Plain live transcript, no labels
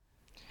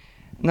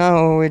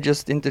Now we're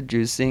just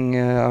introducing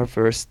our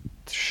first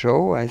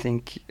show. I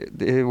think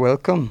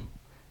welcome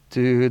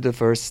to the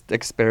first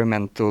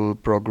experimental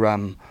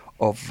program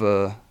of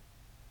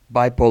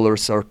Bipolar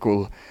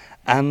Circle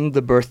and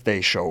the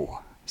birthday show.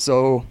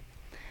 So,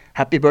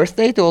 happy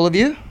birthday to all of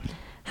you.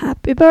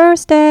 Happy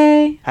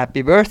birthday!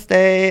 Happy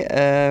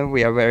birthday.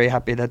 We are very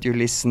happy that you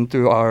listened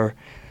to our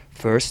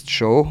first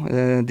show.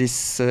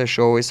 This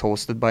show is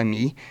hosted by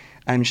me.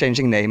 I'm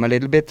changing name a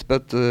little bit,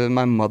 but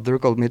my mother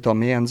called me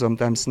Tommy, and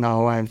sometimes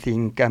now I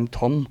think I'm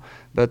Tom,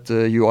 but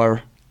you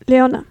are...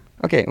 Leona.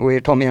 Okay, we're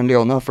Tommy and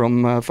Leona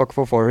from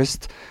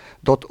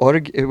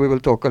fuckforforest.org. We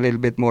will talk a little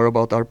bit more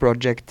about our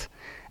project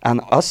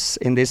and us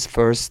in this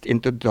first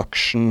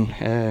introduction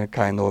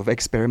kind of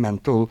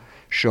experimental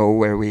show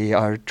where we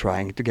are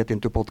trying to get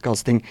into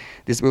podcasting.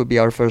 This will be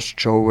our first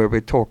show where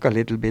we talk a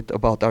little bit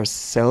about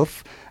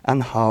ourselves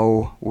and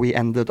how we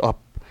ended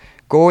up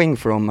going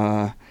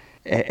from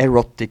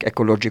erotic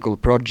ecological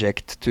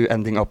project to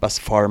ending up as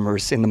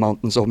farmers in the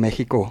mountains of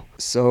Mexico.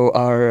 So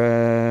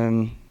our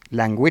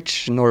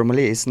language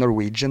normally is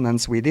Norwegian and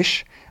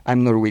Swedish.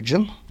 I'm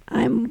Norwegian.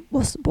 I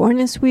was born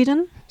in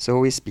Sweden. So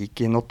we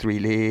speak not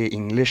really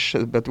English,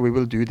 but we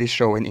will do this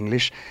show in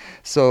English.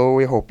 So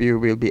we hope you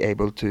will be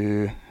able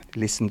to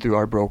listen to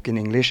our broken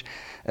English.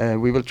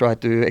 We will try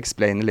to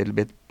explain a little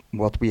bit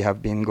what we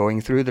have been going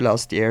through the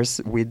last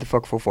years with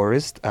Fuck for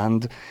Forest,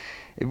 and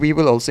we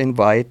will also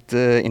invite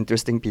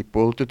interesting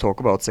people to talk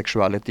about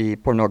sexuality,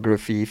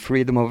 pornography,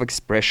 freedom of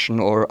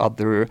expression, or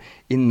other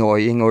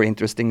annoying or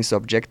interesting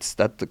subjects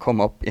that come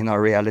up in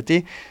our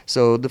reality.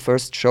 So the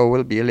first show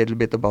will be a little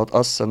bit about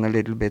us and a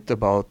little bit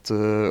about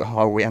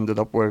how we ended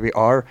up where we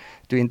are,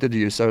 to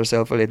introduce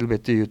ourselves a little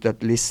bit to you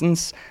that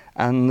listens.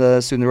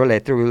 And sooner or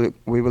later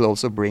we will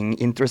also bring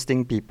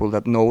interesting people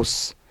that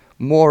knows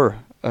more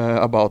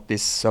about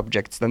these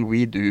subjects than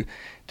we do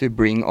to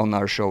bring on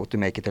our show to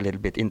make it a little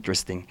bit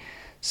interesting.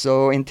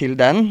 So until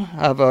then,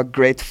 have a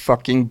great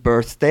fucking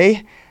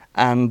birthday,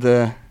 and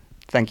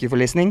thank you for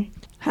listening.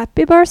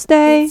 Happy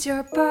birthday! It's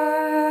your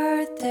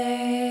birthday.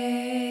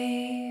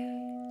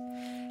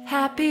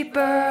 Happy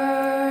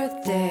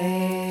birthday.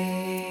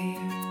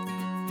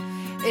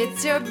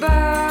 It's your birthday.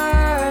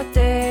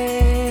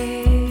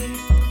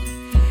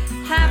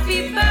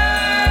 Happy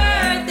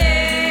birthday.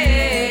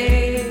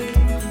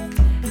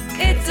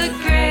 It's a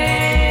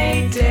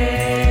great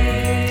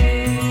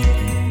day.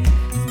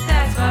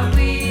 That's what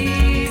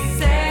we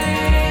say.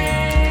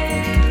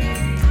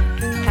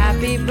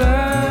 Happy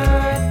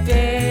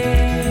birthday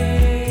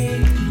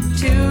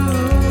to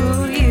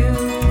you.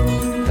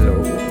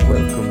 Hello,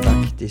 welcome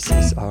back. This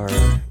is our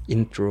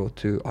intro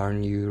to our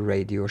new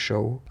radio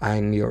show.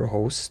 I'm your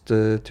host,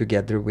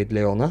 together with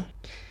Leona.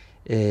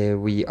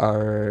 We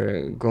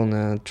are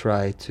gonna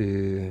try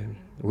to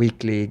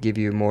weekly give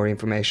you more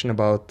information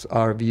about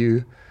our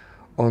view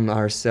on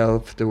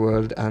ourselves, the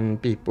world,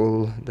 and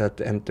people that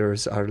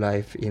enters our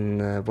life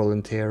in a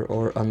volunteer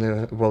or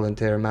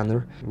unvolunteer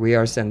manner. We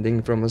are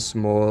sending from a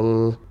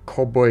small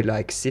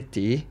cowboy-like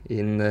city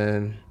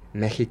in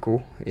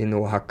Mexico, in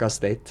Oaxaca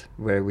state,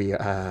 where we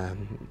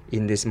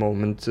in this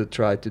moment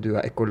try to do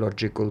an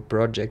ecological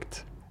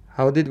project.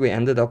 How did we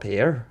ended up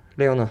here,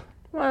 Leona?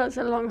 Well, it's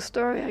a long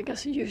story. I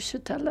guess you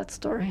should tell that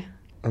story.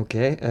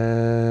 Okay.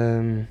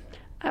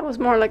 I was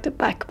more like the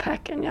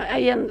backpack, and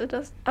I ended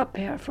up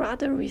here for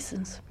other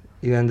reasons.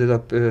 You ended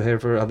up here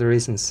for other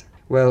reasons.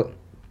 Well,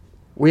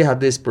 we had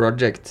this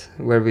project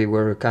where we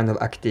were kind of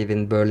active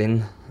in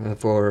Berlin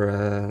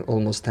for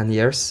almost 10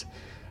 years,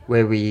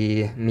 where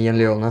me and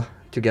Leona,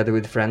 together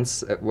with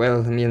friends,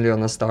 me and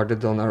Leona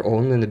started on our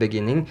own in the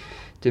beginning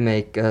to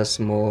make a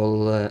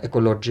small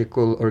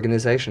ecological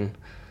organization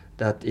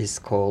that is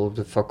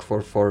called Fuck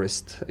for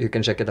Forest. You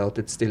can check it out.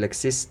 It still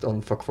exists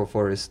on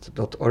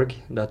fuckforforest.org.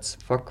 That's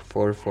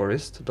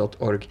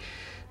fuckforforest.org.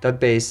 That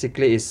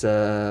basically is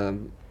a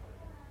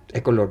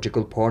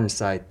ecological porn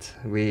site.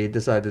 We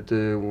decided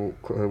to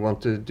want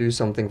to do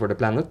something for the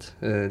planet,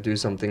 do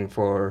something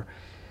for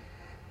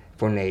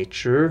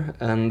nature,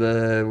 and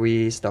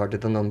we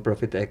started a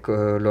non-profit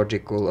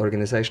ecological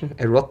organization,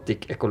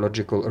 erotic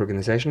ecological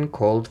organization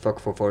called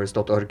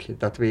fuckforforest.org,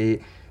 that we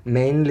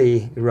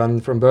mainly run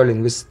from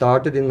Berlin. We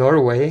started in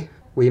Norway.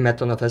 We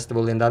met on a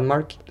festival in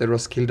Denmark, the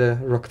Roskilde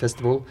Rock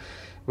Festival,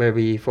 where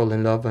we fall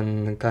in love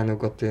and kind of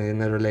got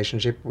in a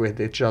relationship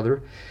with each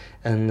other,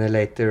 and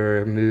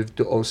later moved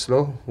to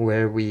Oslo,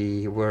 where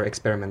we were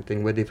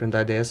experimenting with different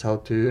ideas how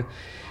to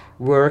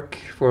work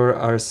for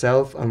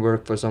ourselves and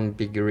work for some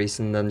bigger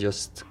reason than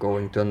just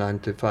going to a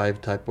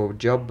 9-to-5 type of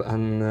job.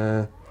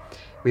 And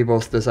we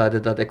both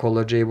decided that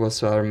ecology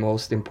was our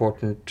most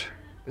important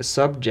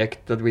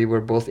subject that we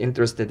were both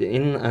interested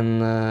in.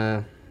 And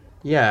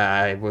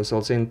I was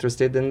also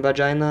interested in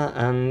vagina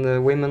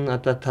and women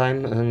at that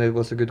time, and it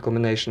was a good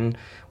combination.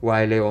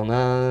 While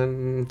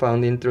Leona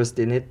found interest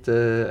in it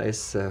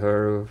is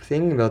her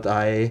thing, but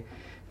I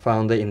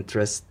found the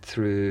interest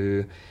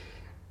through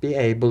be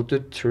able to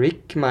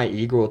trick my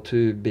ego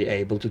to be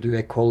able to do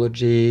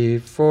ecology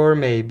for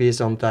maybe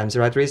sometimes the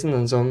right reason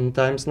and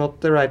sometimes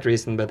not the right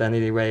reason, but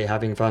anyway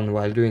having fun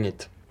while doing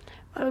it.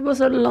 It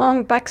was a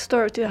long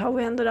backstory to how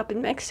we ended up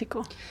in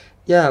Mexico.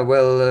 Yeah,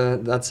 well,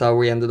 that's how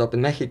we ended up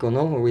in Mexico,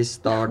 no? We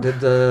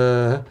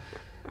started...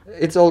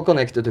 it's all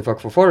connected to Fuck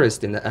for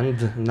Forest in the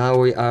end. Now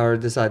we are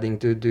deciding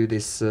to do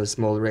this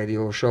small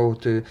radio show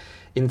to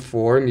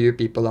inform you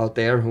people out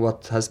there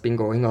what has been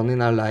going on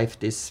in our life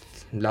this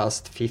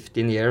last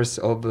 15 years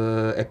of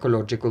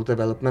ecological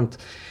development.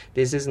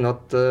 This is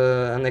not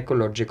an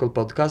ecological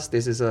podcast.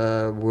 This is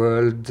a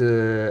world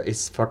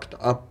is fucked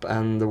up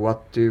and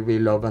what do we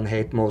love and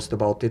hate most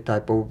about it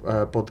type of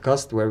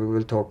podcast, where we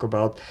will talk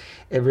about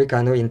every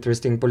kind of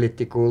interesting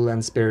political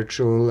and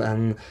spiritual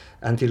and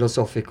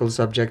philosophical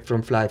subject,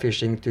 from fly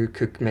fishing to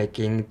cook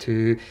making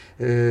to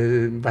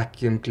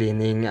vacuum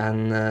cleaning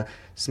and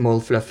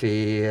small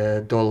fluffy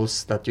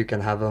dolls that you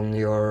can have on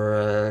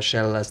your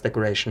shell as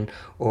decoration,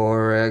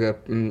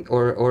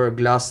 or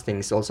glass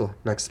things also,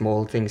 like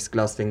small things,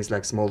 glass things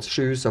like small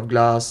shoes of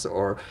glass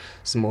or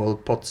small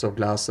pots of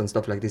glass and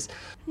stuff like this.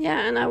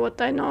 Yeah, and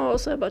what I know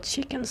also about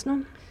chickens,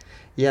 no?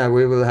 Yeah,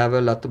 we will have a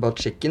lot about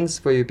chickens.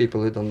 For you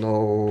people who don't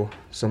know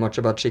so much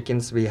about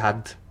chickens, we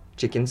had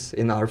chickens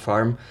in our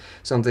farm,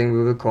 something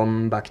we will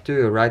come back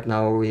to. Right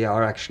now we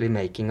are actually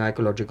making an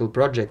ecological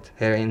project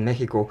here in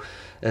Mexico.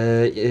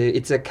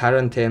 It's a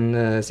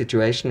quarantine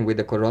situation with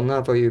the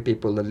corona. For you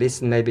people that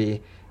listen,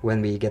 maybe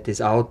when we get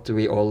this out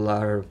we all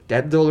are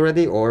dead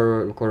already,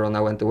 or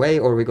corona went away,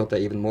 or we got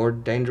an even more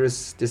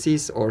dangerous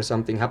disease, or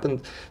something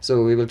happened.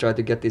 So we will try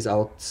to get this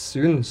out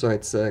soon, so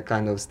it's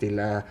kind of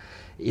still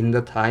in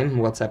the time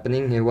what's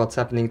happening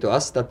to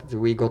us, that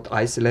we got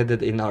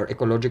isolated in our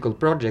ecological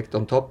project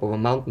on top of a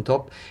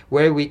mountaintop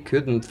where we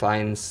couldn't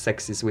find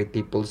sexes with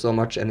people so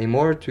much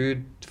anymore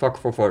to Fuck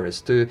for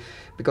Forest,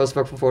 because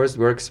Fuck for Forest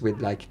works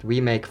with, like,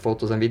 we make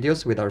photos and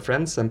videos with our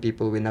friends and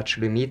people we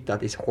naturally meet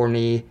that is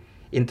horny,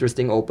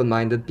 interesting,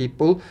 open-minded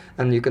people,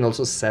 and you can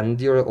also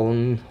send your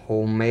own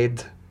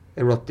homemade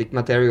erotic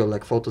material,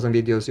 like photos and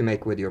videos you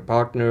make with your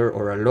partner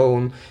or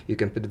alone. You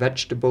can put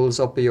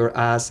vegetables up your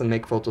ass and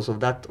make photos of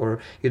that, or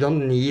you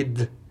don't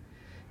need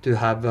to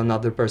have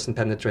another person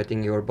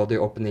penetrating your body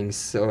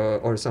openings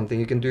or something.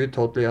 You can do it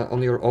totally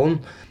on your own.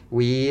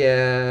 We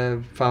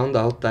found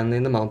out then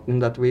in the mountain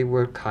that we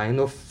were kind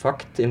of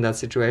fucked in that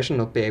situation,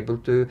 not be able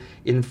to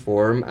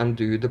inform and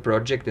do the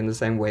project in the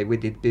same way we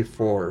did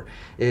before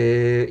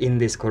in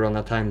this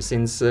corona time,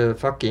 since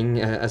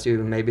fucking, as you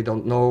maybe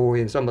don't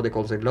know, somebody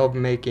calls it love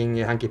making,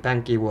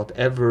 hanky-panky,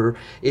 whatever,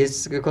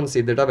 is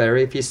considered a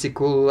very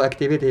physical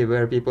activity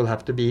where people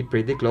have to be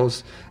pretty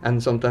close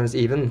and sometimes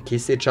even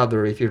kiss each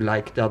other if you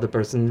like the other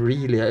person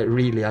really,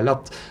 really a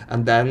lot.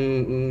 And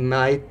then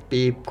might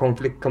be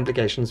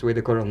complications with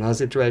the corona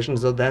situation.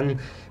 So then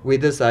we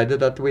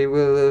decided that we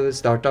will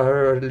start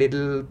our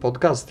little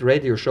podcast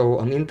radio show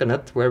on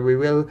internet, where we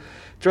will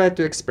try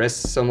to express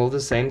some of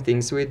the same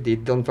things we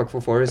did on Fuck for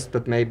Forest,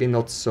 but maybe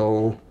not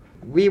so.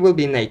 We will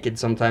be naked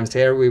sometimes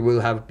here. We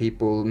will have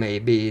people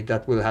maybe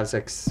that will have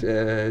sex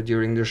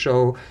during the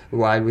show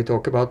while we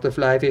talk about the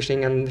fly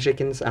fishing and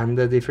chickens and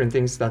the different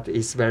things that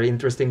is very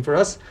interesting for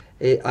us.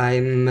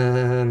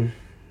 I'm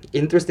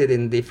interested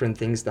in different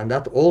things than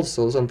that.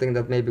 Also, something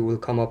that maybe will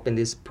come up in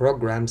these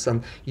programs,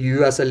 and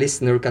you as a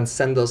listener can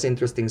send us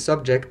interesting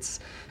subjects.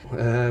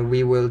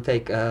 We will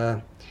take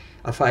a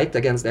fight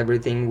against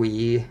everything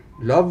we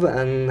love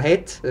and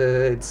hate.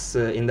 It's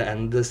in the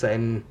end the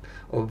same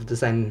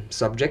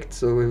subject,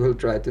 so we will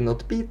try to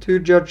not be too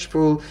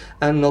judgeful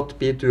and not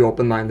be too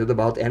open-minded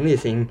about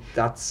anything.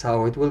 That's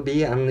how it will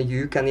be, and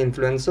you can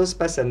influence us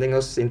by sending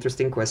us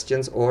interesting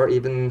questions or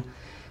even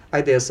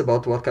ideas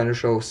about what kind of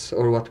shows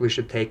or what we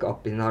should take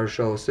up in our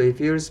show. So if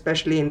you're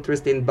especially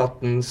interested in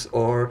buttons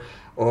or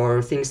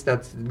things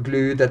that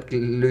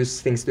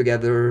glues things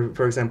together,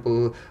 for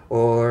example,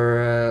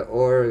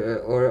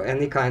 or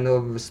any kind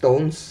of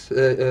stones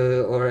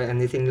or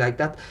anything like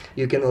that,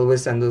 you can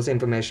always send us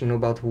information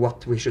about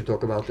what we should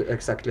talk about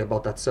exactly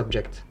about that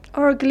subject.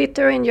 Or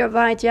glitter in your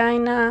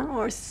vagina,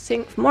 or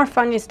more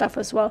funny stuff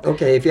as well.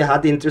 Okay, if you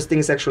had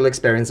interesting sexual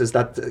experiences,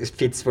 that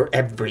fits for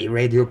every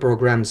radio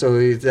program.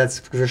 So that's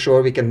for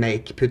sure we can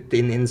put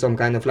in some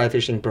kind of fly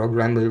fishing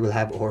program we will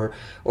have, or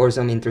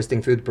some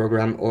interesting food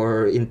program,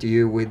 or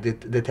interview with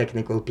the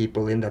technical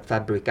people in that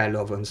fabric I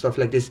love and stuff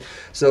like this.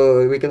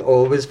 So we can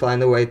always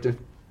find a way to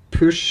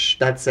push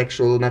that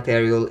sexual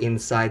material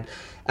inside,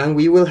 and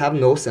we will have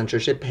no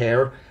censorship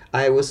here.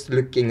 I was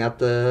looking at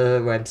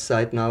the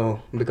website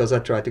now because I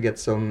try to get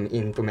some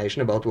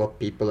information about what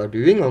people are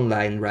doing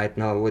online right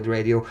now with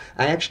radio.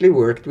 I actually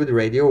worked with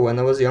radio when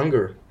I was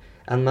younger,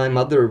 and my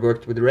mother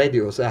worked with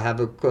radio, so I have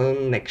a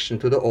connection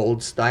to the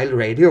old style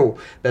radio.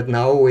 But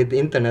now with the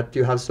internet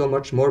you have so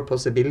much more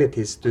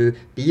possibilities to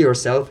be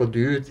yourself or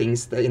do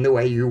things in the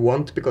way you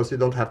want, because you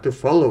don't have to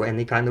follow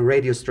any kind of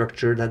radio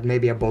structure that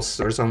maybe a boss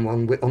or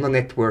someone on a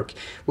network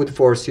would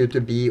force you to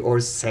be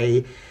or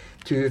say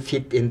to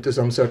fit into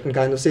some certain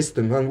kind of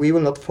system, and we will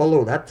not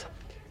follow that.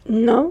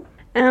 No,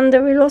 and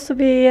there will also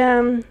be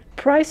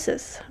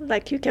prizes,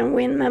 like you can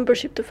win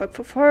membership to Fuck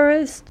for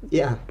Forest.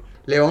 Yeah,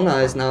 Leona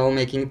is now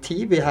making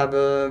tea. We have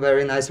a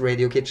very nice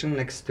radio kitchen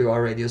next to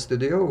our radio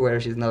studio where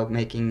she's now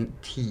making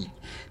tea.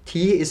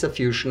 Tea is a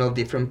fusion of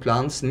different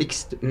plants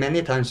mixed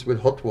many times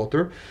with hot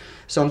water.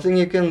 Something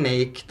you can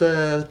make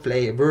the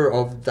flavor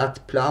of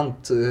that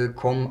plant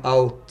come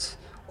out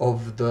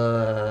of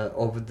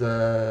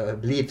the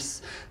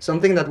leaves.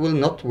 Something that will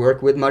not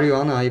work with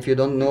marijuana. If you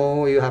don't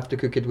know, you have to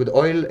cook it with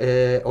oil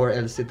or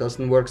else it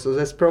doesn't work. So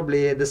that's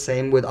probably the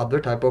same with other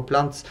type of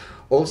plants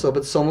also,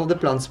 but some of the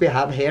plants we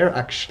have here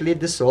actually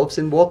dissolves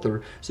in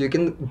water. So you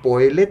can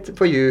boil it.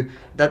 For you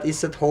that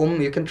is at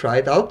home, you can try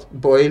it out.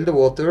 Boil the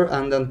water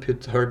and then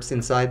put herbs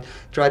inside.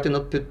 Try to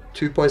not put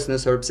too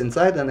poisonous herbs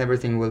inside and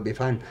everything will be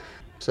fine.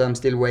 So I'm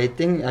still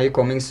waiting. Are you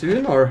coming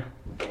soon or?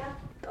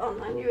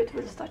 I knew it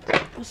would start.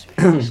 It was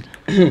finished.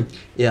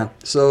 Yeah.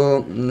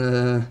 So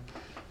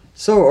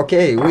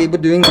okay, we were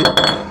doing.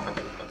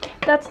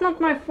 That's not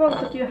my fault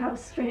that you have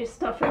strange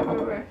stuff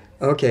everywhere.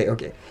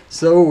 Okay.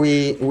 So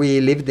we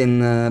lived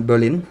in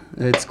Berlin.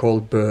 It's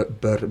called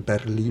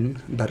Berlin.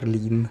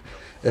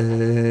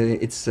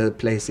 It's a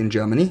place in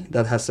Germany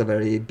that has a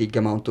very big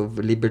amount of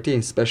liberty,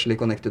 especially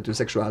connected to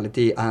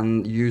sexuality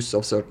and use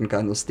of certain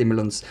kind of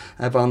stimulants.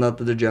 I found out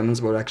that the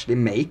Germans were actually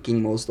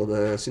making most of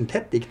the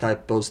synthetic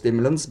type of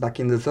stimulants back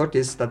in the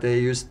 30s that they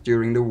used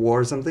during the war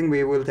or something.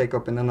 We will take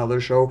up in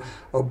another show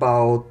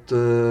about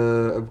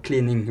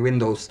cleaning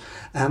windows.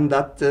 And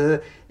that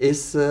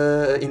is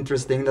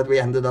interesting that we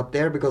ended up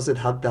there because it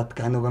had that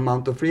kind of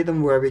amount of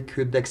freedom where we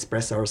could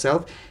express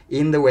ourselves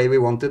in the way we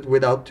wanted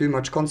without too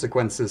much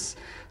consequences.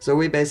 So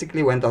we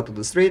basically went out to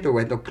the street or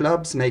went to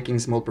clubs making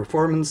small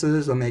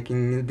performances or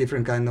making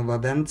different kind of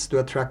events to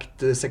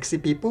attract sexy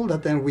people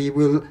that then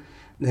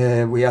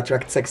we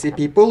attract sexy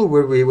people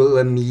where we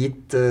will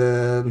meet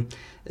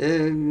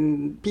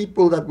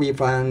people that we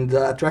find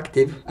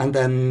attractive and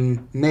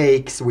then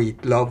make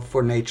sweet love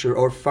for nature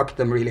or fuck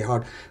them really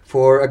hard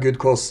for a good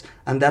cause.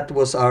 And that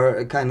was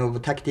our kind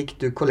of tactic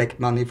to collect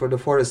money for the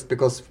forest,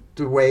 because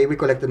the way we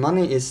collect the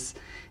money is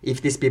if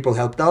these people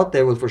helped out,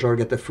 they will for sure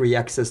get the free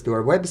access to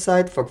our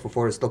website,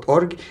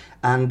 fuckforforest.org,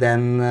 and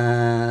then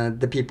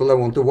the people that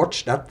want to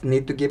watch that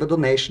need to give a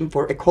donation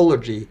for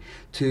ecology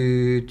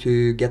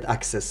to get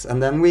access.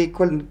 And then we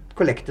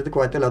collected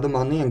quite a lot of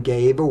money and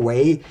gave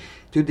away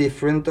to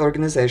different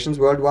organizations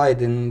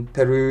worldwide in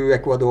Peru,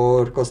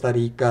 Ecuador, Costa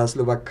Rica,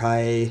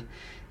 Slovakia,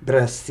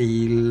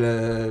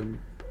 Brazil.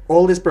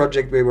 All this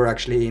project we were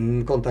actually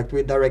in contact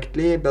with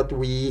directly, but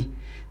we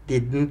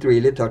didn't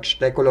really touch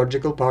the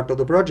ecological part of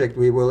the project.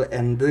 We will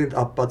ended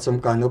up at some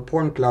kind of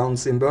porn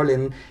clowns in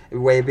Berlin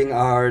waving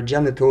our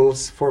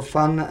genitals for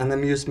fun and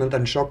amusement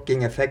and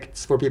shocking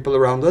effects for people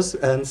around us,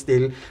 and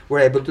still were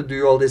able to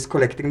do all this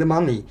collecting the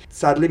money.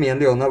 Sadly, me and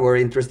Leona were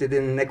interested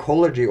in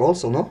ecology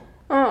also, no?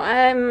 Oh,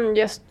 I'm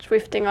just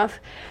drifting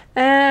off.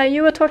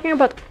 You were talking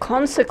about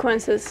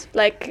consequences.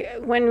 Like,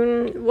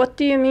 what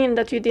do you mean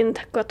that you didn't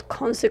got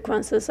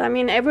consequences? I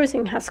mean,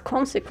 everything has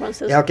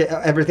consequences. Yeah, okay,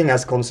 everything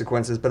has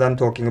consequences, but I'm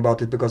talking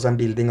about it because I'm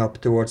building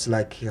up towards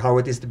like how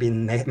it is to be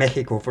in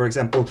Mexico, for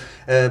example.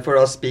 For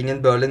us, being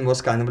in Berlin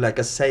was kind of like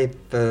a safe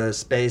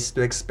space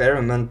to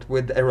experiment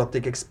with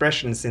erotic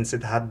expression, since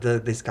it had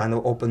this kind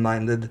of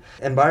open-minded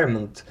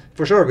environment.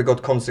 For sure, we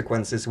got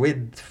consequences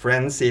with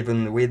friends,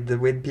 even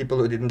with people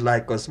who didn't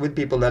like us, with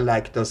people that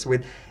liked us,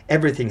 with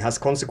everything has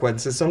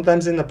consequences,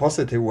 sometimes in a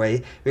positive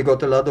way. We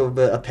got a lot of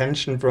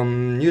attention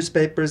from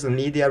newspapers and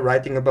media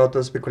writing about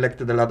us. We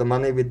collected a lot of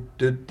money. We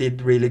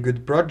did really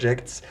good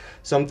projects,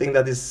 something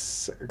that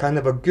is kind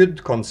of a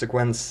good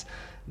consequence.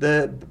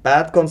 The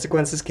bad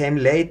consequences came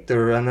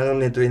later, and I don't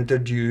need to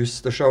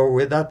introduce the show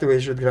with that.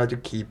 We should try to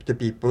keep the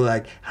people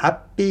like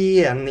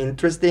happy and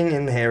interesting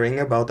in hearing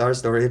about our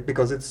story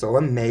because it's so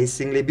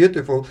amazingly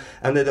beautiful,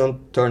 and they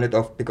don't turn it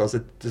off because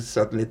it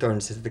certainly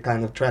turns it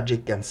kind of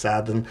tragic and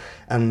sad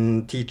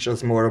and teach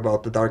us more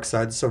about the dark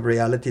sides of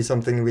reality,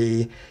 something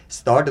we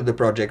started the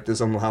project to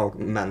somehow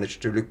manage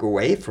to look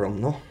away from,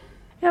 no?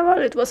 Yeah,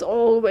 well, it was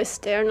always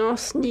there, no?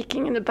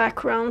 Sneaking in the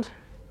background.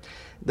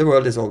 The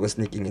world is always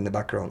sneaking in the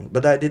background.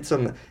 But I did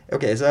so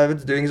I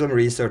was doing some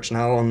research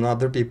now on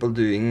other people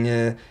doing,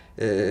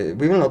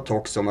 we will not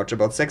talk so much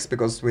about sex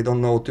because we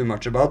don't know too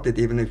much about it,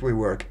 even if we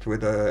worked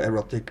with an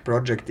erotic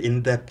project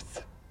in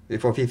depth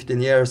for 15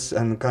 years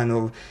and kind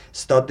of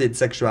studied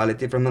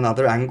sexuality from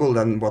another angle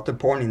than what the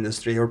porn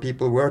industry or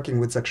people working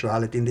with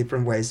sexuality in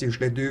different ways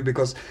usually do,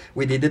 because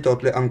we did it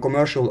totally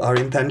uncommercial. Our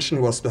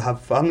intention was to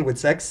have fun with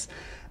sex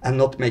and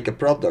not make a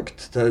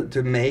product,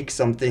 to make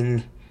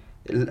something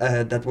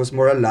that was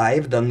more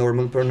alive than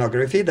normal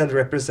pornography, that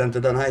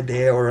represented an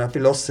idea or a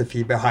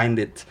philosophy behind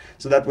it.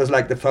 So that was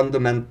like the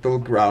fundamental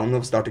ground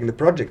of starting the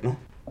project, no?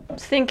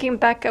 Thinking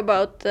back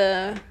about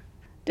the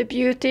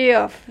beauty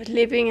of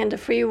living in the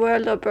free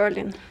world of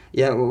Berlin.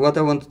 Yeah, what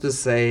I wanted to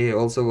say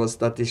also was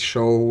that this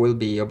show will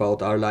be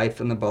about our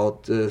life and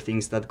about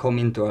things that come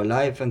into our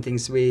life and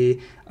things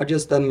we are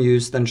just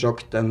amused and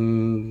shocked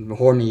and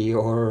horny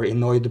or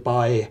annoyed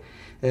by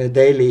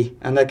daily,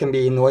 and that can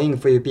be annoying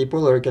for you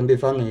people or it can be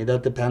funny,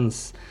 that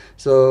depends.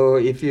 So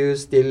if you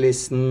still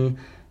listen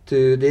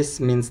to this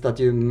means that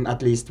you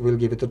at least will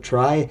give it a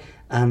try,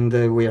 and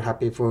we're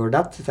happy for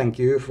that. Thank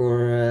you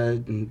for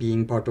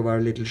being part of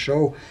our little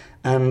show,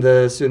 and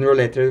sooner or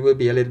later it will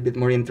be a little bit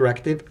more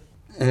interactive.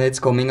 It's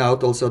coming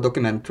out also a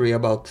documentary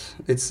about,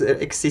 it's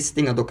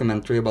existing a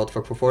documentary about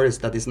Fuck for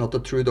Forest that is not a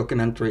true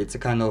documentary, it's a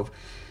kind of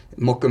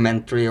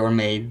mockumentary or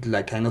made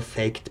like kind of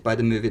faked by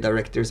the movie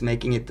directors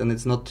making it, and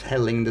it's not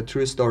telling the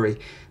true story.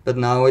 But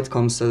now it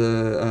comes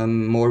a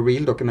more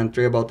real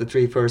documentary about the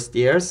 3 first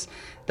years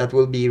that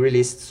will be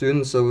released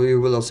soon, so you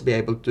will also be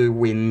able to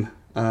win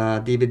a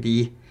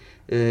DVD.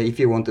 If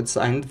you want it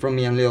signed from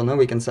me and Leona,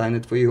 we can sign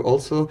it for you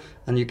also,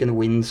 and you can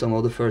win some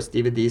of the first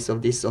DVDs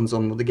of this on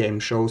some of the game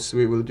shows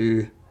we will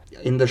do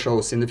in the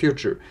shows in the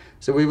future.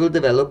 So we will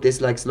develop this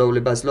like slowly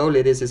by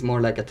slowly. This is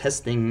more like a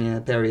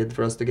testing period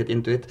for us to get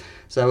into it.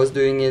 So I was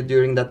doing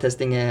during that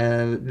testing,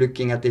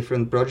 looking at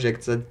different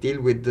projects that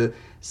deal with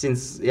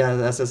since, yeah,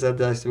 as I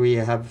said, as we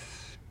have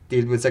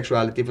dealt with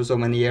sexuality for so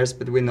many years,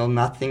 but we know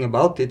nothing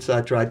about it. So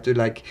I tried to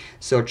like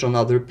search on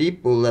other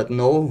people that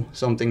know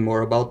something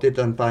more about it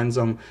and find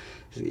some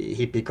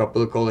hippie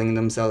couple calling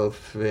themselves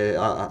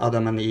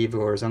Adam and Eve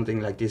or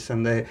something like this,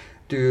 and they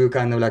do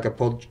kind of like a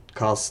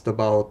podcast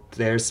about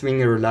their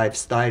swinger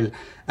lifestyle.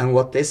 And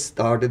what they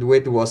started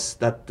with was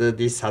that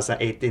this has a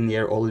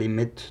 18-year-old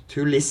limit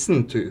to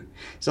listen to,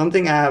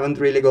 something I haven't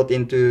really got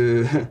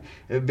into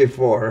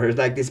before.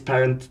 Like this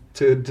parent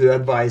to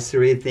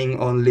advisory thing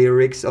on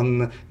lyrics,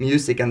 on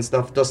music and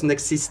stuff doesn't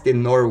exist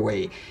in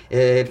Norway.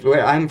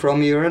 Where I'm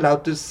from, you're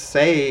allowed to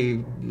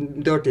say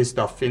dirty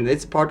stuff.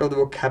 It's part of the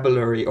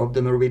vocabulary of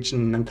the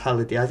Norwegian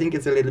mentality. I think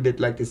it's a little bit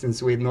like this in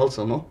Sweden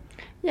also, no?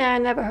 Yeah, I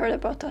never heard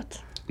about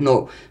that.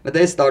 No, but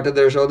they started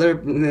their show. They're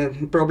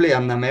probably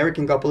an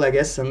American couple, I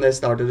guess, and they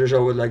started the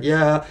show with like,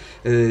 yeah,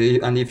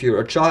 and if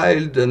you're a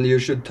child, then you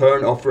should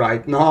turn off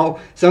right now.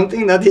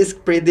 Something that is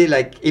pretty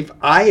like, if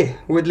I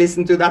would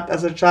listen to that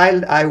as a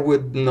child, I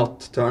would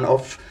not turn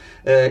off.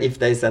 If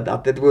they said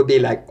that, it would be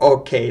like,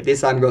 okay,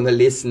 this I'm gonna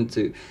listen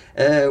to.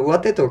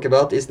 What they talk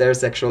about is their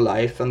sexual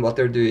life and what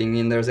they're doing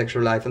in their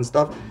sexual life and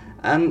stuff.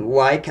 And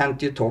why can't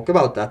you talk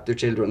about that to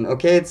children?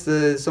 Okay, it's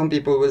some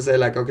people will say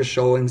like, okay,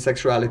 showing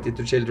sexuality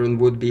to children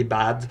would be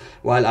bad,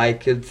 while I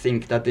could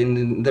think that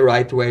in the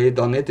right way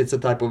done it's a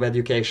type of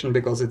education,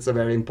 because it's a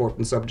very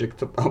important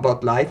subject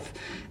about life.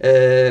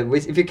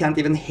 If you can't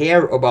even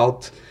hear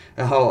about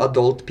how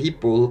adult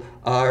people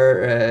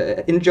are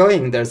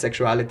enjoying their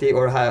sexuality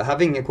or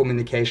having a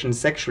communication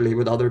sexually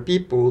with other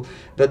people,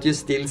 but you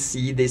still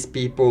see these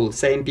people,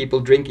 same people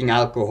drinking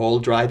alcohol,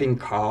 driving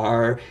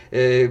car,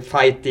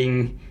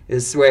 fighting,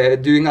 swear,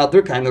 doing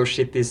other kind of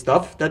shitty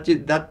stuff that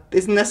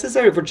is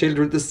necessary for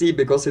children to see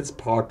because it's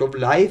part of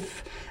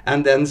life,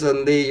 and then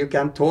suddenly you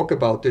can't talk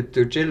about it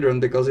to children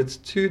because it's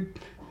too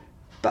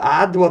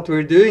bad what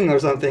we're doing, or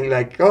something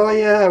like, oh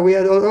yeah, we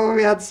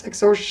had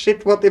sex, oh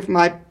shit, what if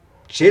my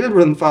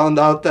children found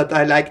out that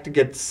I like to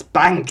get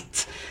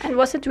spanked? And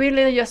was it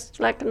really just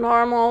like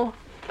normal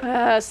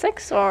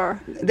sex,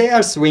 or? They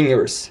are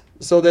swingers,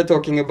 so they're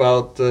talking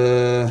about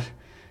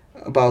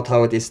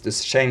how it is to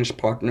change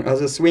partner.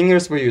 As a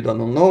swingers, for you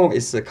don't know,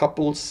 is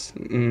couples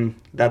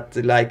that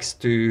likes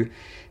to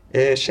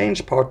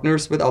change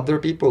partners with other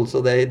people, so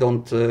they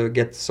don't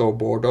get so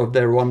bored of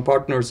their one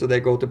partner, so they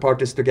go to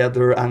parties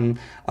together and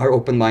are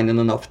open-minded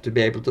enough to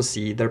be able to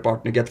see their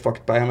partner get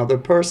fucked by another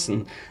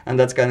person. And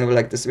that's kind of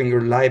like the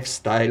swinger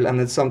lifestyle,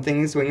 and it's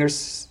something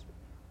swingers,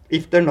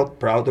 if they're not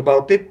proud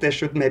about it, they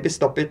should maybe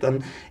stop it.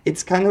 And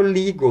it's kind of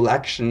legal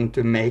action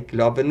to make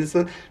love, and it's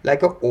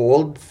like an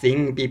old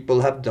thing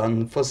people have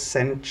done for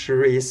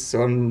centuries.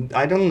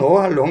 I don't know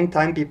how long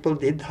time people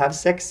did have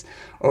sex,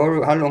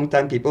 or how long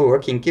time people were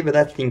kinky, but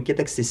I think it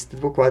existed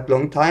for quite a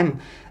long time.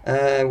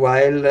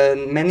 While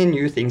many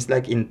new things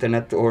like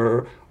internet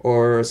or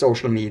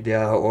social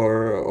media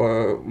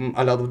or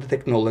a lot of the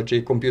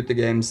technology, computer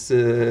games,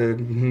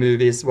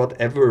 movies,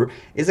 whatever,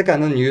 is a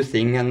kind of new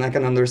thing. And I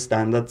can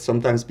understand that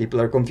sometimes people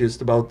are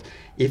confused about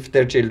if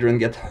their children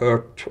get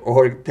hurt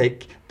or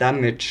take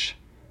damage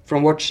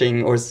from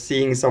watching or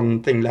seeing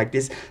something like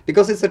this,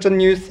 because it's such a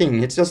new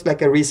thing. It's just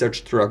like a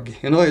research drug,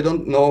 you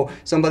don't know.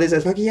 Somebody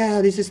says like,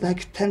 yeah, this is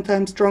like 10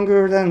 times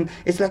stronger than,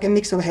 it's like a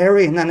mix of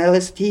heroin and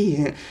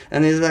LSD,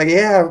 and it's like,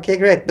 yeah, okay,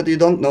 great, but you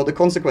don't know the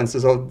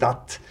consequences of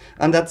that.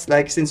 And that's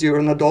like, since you're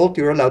an adult,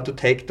 you're allowed to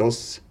take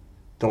those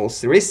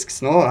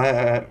risks,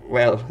 no?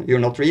 Well, you're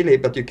not really,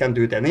 but you can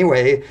do it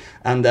anyway.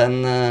 And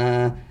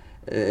then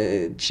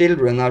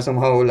children are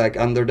somehow like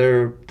under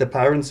the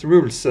parents'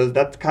 rules, so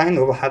that kind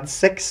of had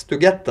sex to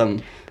get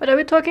them. But are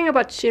we talking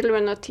about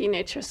children or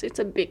teenagers? It's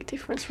a big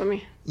difference for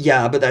me.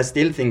 Yeah, but I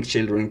still think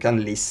children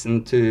can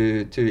listen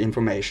to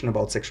information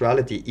about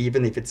sexuality,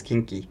 even if it's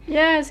kinky.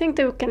 Yeah, I think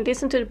they can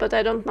listen to it, but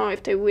I don't know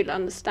if they will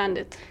understand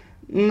it.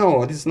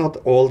 No, it's not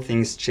all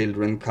things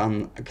children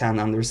can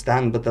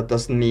understand, but that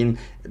doesn't mean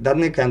that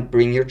you can't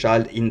bring your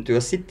child into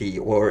a city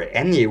or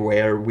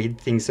anywhere with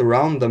things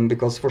around them,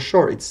 because for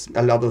sure it's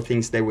a lot of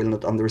things they will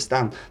not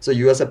understand. So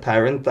you as a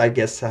parent, I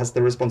guess, has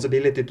the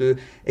responsibility to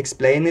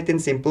explain it in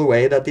simple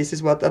way that this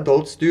is what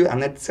adults do,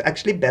 and it's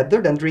actually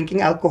better than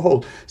drinking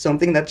alcohol,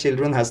 something that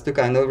children has to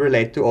kind of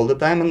relate to all the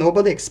time, and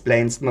nobody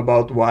explains them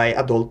about why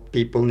adult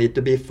people need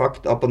to be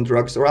fucked up on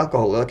drugs or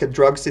alcohol. Like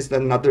drugs is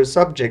another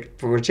subject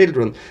for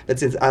children, but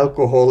since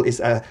alcohol is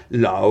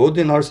allowed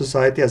in our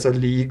society as a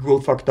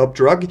legal fucked up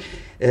drug,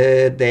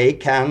 they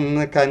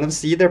can kind of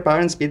see their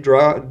parents be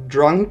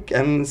drunk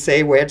and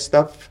say weird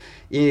stuff,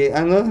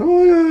 and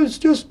oh yeah, it's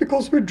just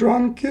because we're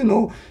drunk, you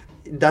know.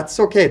 That's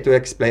okay to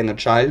explain a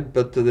child,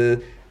 but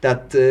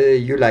that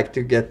you like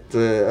to get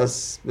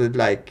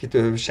like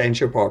to change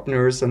your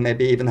partners and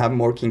maybe even have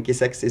more kinky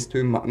sex is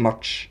too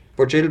much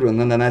for children.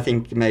 And then I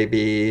think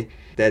maybe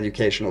the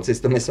educational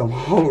system is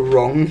somehow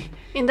wrong.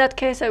 In that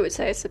case, I would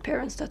say it's the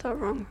parents that are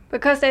wrong,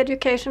 because the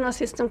educational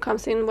system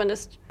comes in when they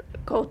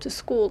go to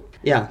school.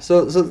 Yeah,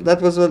 so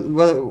that was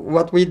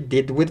what we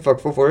did with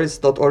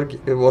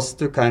fuckforforest.org was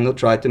to kind of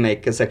try to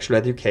make a sexual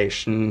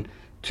education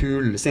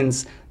tool,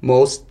 since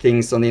most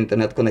things on the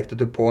internet connected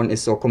to porn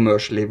is so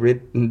commercially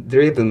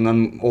driven,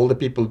 and all the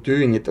people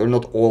doing it, or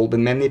not all, but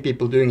many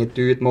people doing it,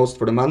 do it most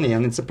for the money,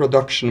 and it's a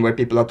production where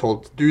people are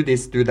told do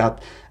this, do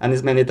that, and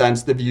it's many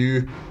times the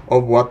view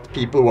of what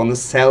people want to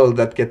sell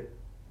that get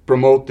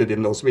promoted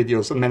in those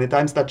videos, and many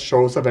times that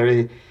shows a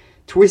very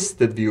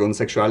twisted view on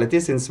sexuality,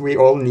 since we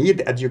all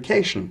need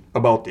education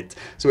about it.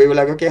 So we were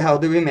like, okay, how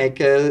do we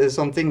make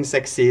something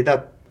sexy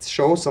that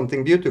shows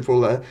something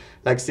beautiful,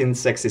 like since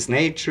sex is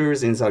nature,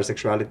 since our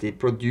sexuality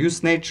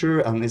produce nature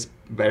and is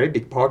very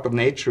big part of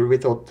nature, we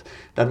thought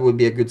that would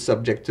be a good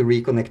subject to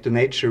reconnect to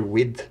nature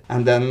with,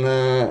 and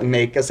then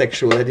make a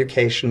sexual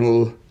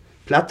educational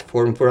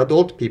platform for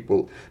adult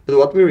people. But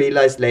what we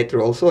realized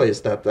later also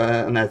is that,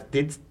 and I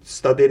did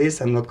study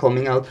this, I'm not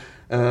coming out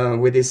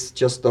with this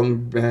just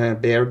on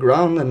bare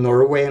ground, and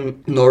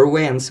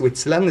Norway and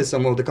Switzerland is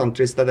some of the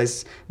countries that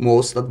is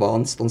most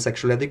advanced on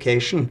sexual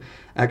education,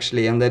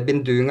 actually, and they've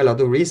been doing a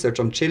lot of research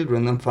on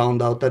children and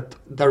found out that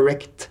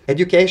direct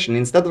education,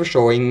 instead of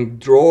showing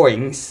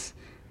drawings,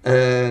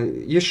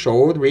 you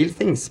show real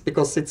things,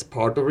 because it's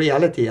part of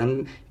reality,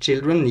 and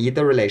children need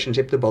a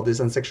relationship to bodies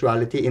and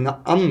sexuality in an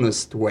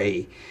honest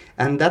way,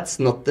 and that's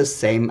not the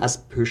same as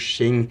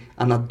pushing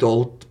an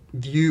adult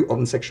view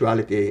on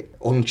sexuality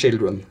on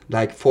children,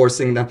 like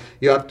forcing them.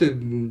 You have to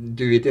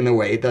do it in a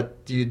way that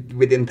you,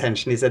 with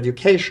intention, is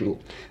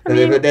educational.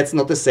 But that's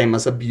not the same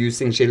as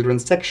abusing children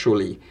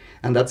sexually,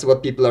 and that's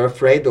what people are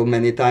afraid of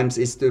many times,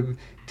 is to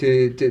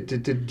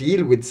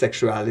deal with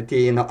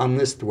sexuality in an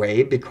honest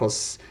way,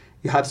 because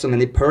you have so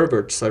many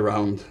perverts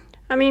around.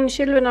 I mean,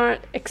 children are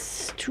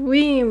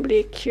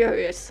extremely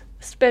curious,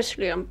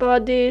 especially on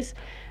bodies,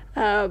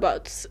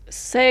 about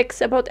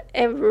sex, about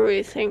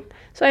everything.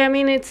 So I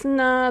mean, it's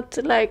not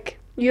like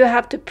you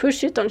have to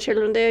push it on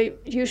children. They're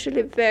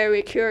usually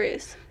very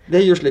curious.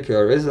 They're usually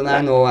curious, and I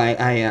know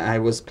I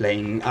was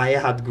playing. I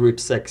had group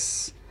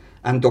sex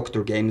and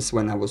doctor games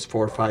when I was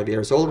 4 or 5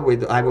 years old.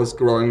 I was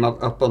growing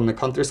up on the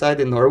countryside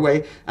in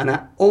Norway, and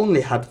I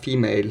only had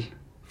female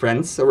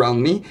friends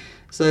around me.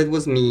 So it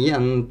was me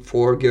and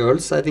 4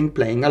 girls, I think,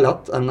 playing a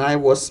lot, and I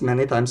was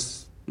many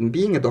times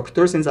being a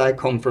doctor, since I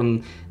come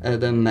from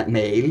the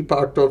male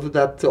part of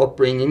that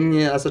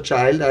upbringing as a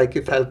child. I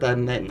felt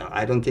no,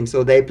 I don't think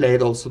so. They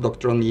played also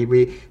doctor on me.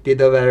 We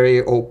did a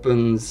very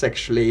open,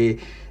 sexually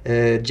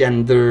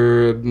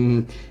gender,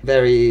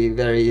 very,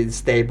 very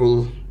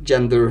stable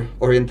gender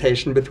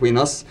orientation between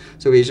us.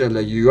 So we said,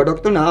 like, you are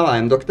doctor now,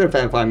 I'm doctor,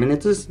 5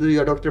 minutes,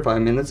 you are doctor,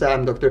 5 minutes,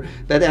 I'm doctor.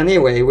 But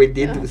anyway, we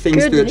did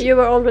things Good, to... you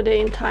were already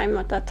in time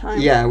at that time.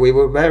 Yeah, we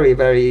were very,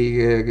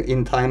 very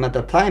in time at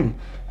that time.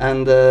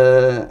 And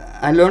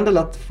I learned a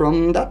lot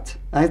from that.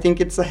 I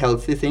think it's a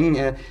healthy thing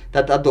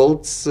that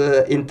adults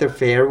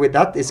interfere with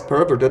that is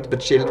perverted, but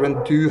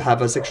children do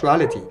have a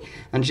sexuality,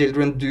 and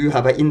children do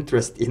have an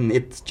interest in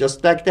it,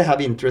 just like they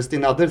have interest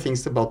in other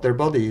things about their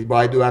body.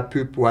 Why do I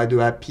poop? Why do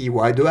I pee?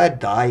 Why do I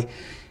die?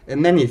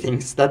 Many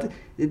things that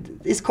it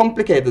is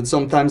complicated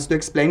sometimes to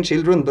explain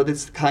children, but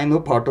it's kind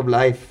of part of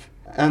life.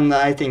 And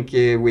I think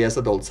we as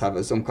adults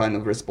have some kind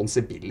of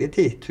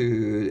responsibility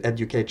to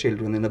educate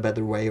children in a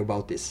better way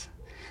about this.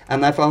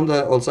 And I found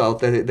also out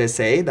that they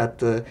say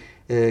that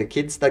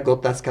kids that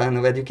got that kind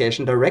of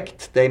education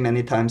direct, they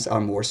many times are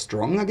more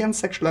strong against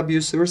sexual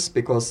abusers,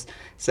 because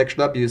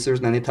sexual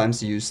abusers many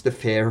times use the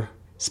fear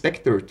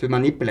specter to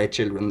manipulate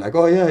children. Like,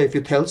 oh yeah, if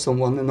you tell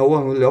someone, no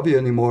one will love you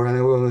anymore, and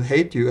they will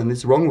hate you, and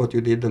it's wrong what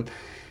you did. And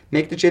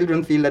make the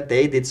children feel that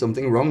they did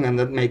something wrong, and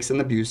that makes an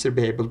abuser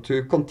be able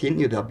to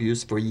continue the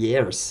abuse for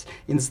years,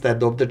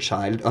 instead of the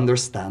child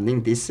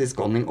understanding this is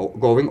going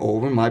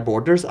over my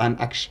borders. I'm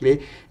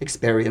actually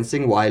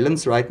experiencing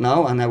violence right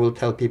now, and I will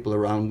tell people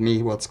around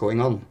me what's going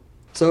on.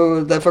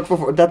 So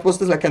that was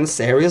the like kind of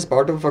serious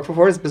part of Fuck for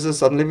Forest, because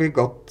suddenly we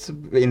got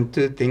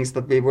into things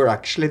that we were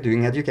actually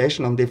doing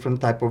education on different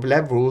type of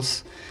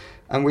levels.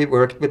 And we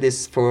worked with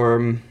this for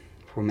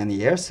many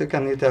years. So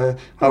can you tell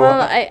how?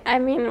 Well, I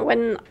mean,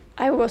 when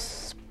I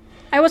was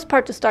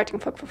part of starting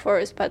Fuck for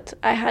Forest, but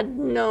I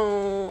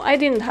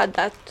didn't have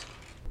that.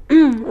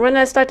 When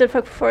I started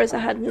Fuck for Forest, I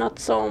had not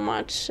so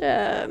much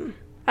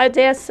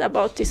ideas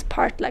about this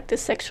part, like the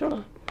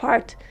sexual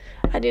part.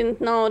 I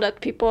didn't know that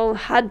people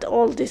had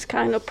all these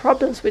kind of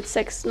problems with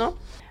sex, no?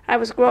 I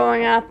was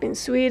growing up in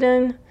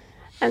Sweden,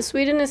 and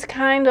Sweden is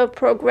kind of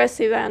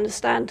progressive, I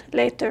understand,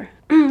 later.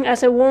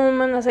 As a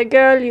woman, as a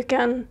girl, you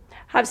can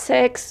have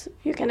sex,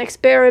 you can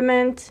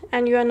experiment,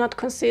 and you are not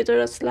considered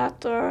a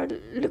slut or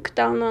looked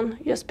down on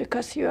just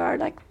because you're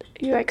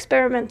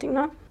experimenting,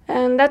 no?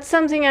 And that's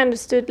something I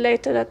understood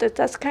later,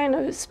 that's kind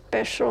of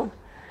special.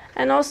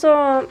 And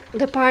also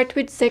the part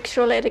with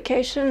sexual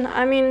education,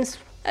 I mean,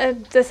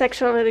 the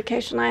sexual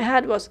education I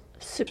had was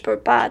super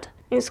bad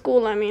in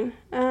school, I mean,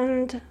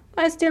 and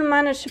I still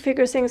managed to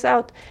figure things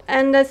out.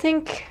 And I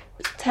think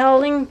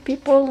telling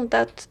people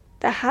that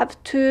they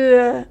have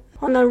to,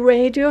 on a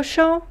radio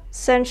show,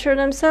 censor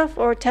themselves,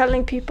 or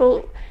telling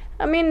people,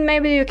 I mean,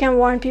 maybe you can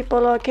warn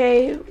people,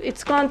 okay,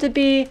 it's going to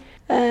be,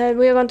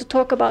 we're going to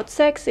talk about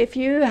sex. If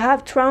you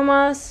have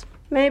traumas,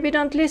 maybe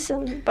don't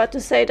listen. But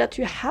to say that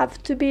you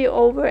have to be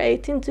over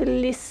 18 to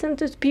listen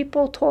to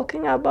people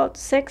talking about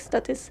sex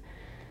that is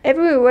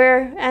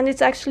everywhere, and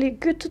it's actually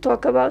good to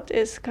talk about,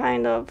 is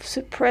kind of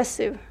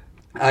suppressive.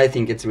 I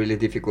think it's really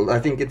difficult. I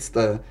think it's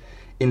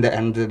in the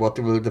end, what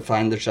will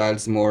define the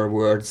child's more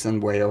words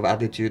and way of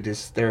attitude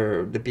is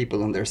the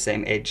people on their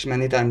same age.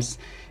 Many times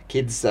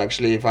kids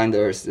actually find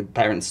their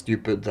parents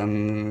stupid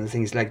and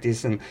things like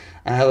this. And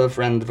I have a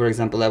friend, for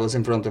example, I was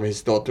in front of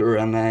his daughter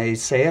and I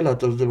say a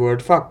lot of the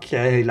word fuck.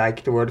 I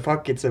like the word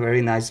fuck. It's a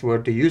very nice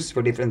word to use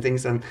for different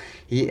things. And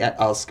he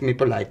asked me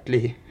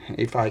politely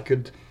if I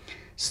could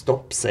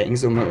stop saying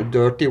some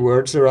dirty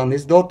words around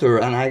his daughter,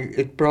 and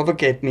it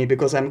provoked me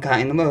because I'm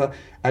kind of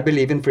I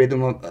believe in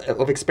freedom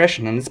of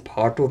expression, and it's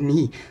part of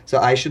me. So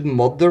I should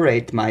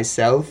moderate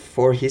myself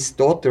for his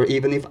daughter,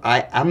 even if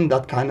I am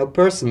that kind of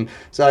person.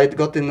 So I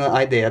got in the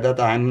idea that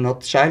I'm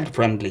not child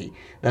friendly,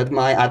 that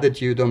my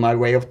attitude or my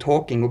way of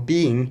talking or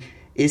being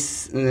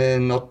is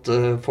not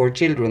for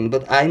children.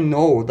 But I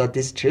know that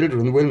these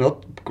children will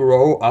not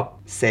grow up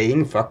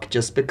saying fuck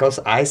just because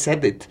I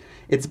said it.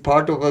 It's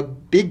part of a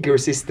bigger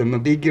system, a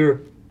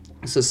bigger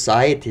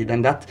society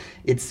than that.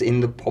 It's in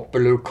the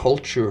popular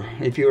culture.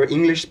 If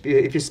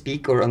you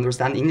speak or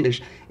understand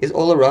English, it's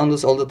all around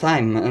us all the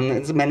time, and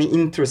it's many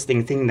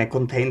interesting things that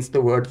contains the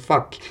word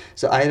fuck.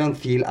 So I don't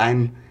feel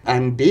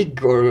I'm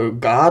big or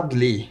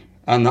godly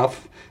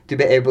enough to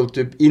be able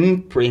to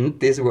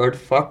imprint this word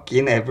fuck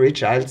in every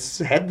child's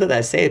head that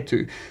I say it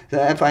to. So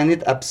I find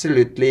it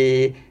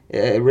absolutely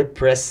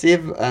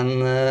repressive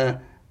and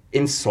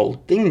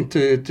insulting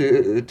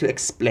to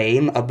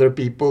explain other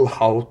people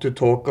how to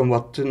talk and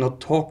what to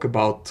not talk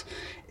about.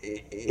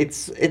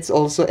 It's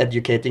also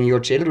educating your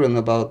children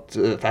about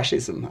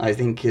fascism. I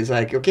think it's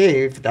like,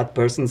 okay, if that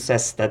person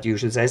says that you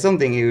should say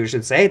something, you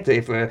should say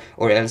it,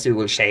 or else you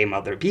will shame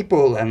other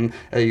people and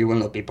you will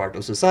not be part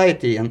of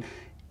society. And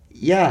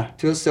yeah,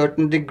 to a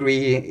certain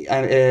degree,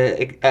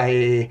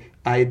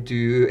 I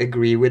do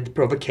agree with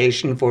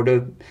provocation. For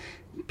the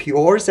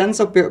pure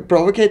sense of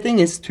provocating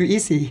is too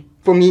easy.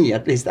 For me,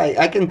 at least,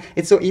 I can.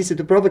 It's so easy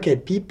to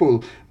provocate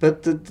people,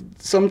 but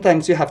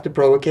sometimes you have to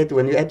provocate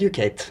when you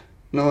educate.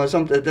 No,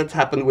 that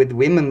happened with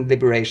women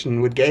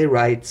liberation, with gay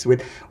rights,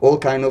 with all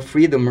kind of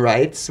freedom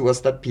rights.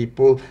 Was that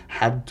people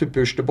had to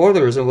push the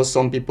borders, and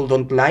some people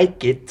don't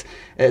like it.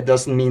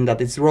 Doesn't mean that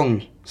it's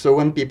wrong. So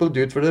when people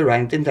do it for the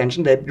right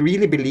intention, they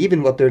really believe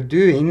in what they're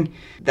doing.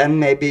 Then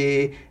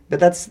maybe,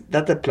 but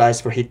that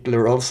applies for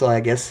Hitler also, I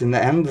guess. In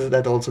the end,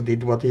 that also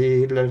did what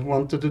he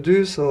wanted to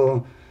do.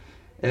 So.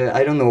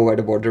 I don't know where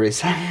the border is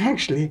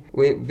actually.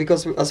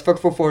 Because as Fuck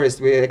for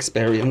Forest, we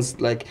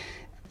experienced like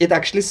it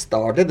actually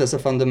started as a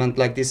fundament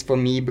like this for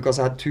me because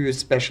I had two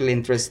special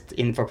interests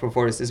in Fuck for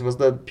Forest. This was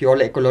the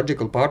purely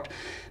ecological part,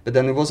 but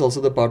then it was also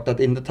the part that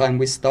in the time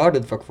we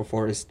started Fuck for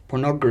Forest,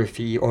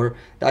 pornography or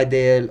the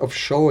idea of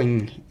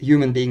showing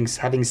human beings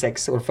having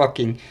sex or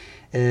fucking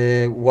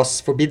was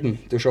forbidden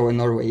to show in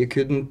Norway. You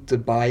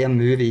couldn't buy a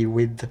movie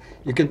with...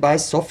 You could buy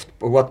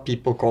what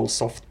people call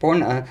soft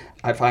porn.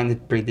 I find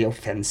it pretty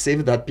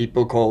offensive that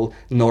people call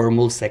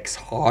normal sex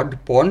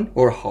hard porn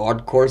or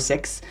hardcore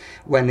sex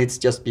when it's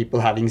just people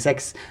having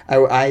sex. I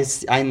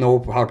know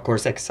hardcore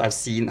sex. I've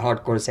seen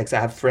hardcore sex. I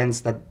have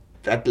friends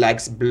that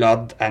likes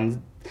blood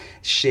and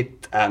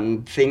shit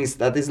and things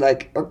that is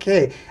like,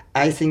 okay,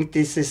 I think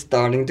this is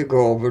starting to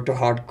go over to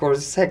hardcore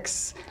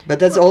sex, but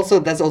that's also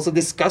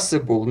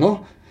discussable,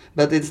 no?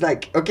 But it's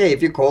like, okay,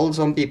 if you call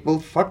some people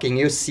fucking,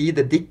 you see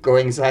the dick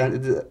going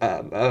inside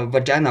a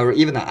vagina or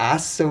even an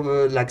ass of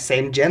like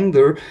same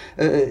gender,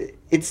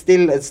 it's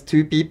still as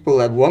two people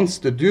that wants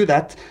to do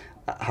that.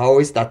 how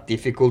is that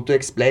difficult to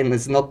explain?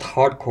 It's not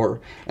hardcore.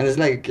 And it's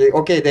like,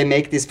 okay, they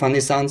make these funny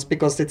sounds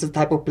because it's a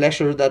type of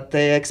pleasure that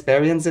they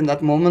experience in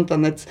that moment,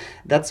 and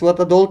that's what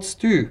adults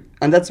do.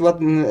 And that's what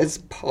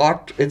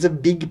it's a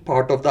big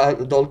part of the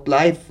adult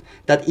life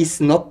that is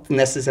not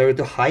necessary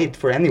to hide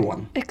for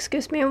anyone.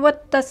 Excuse me,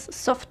 what does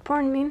soft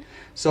porn mean?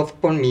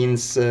 Soft porn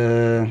means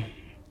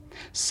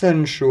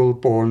sensual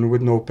porn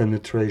with no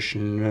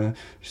penetration.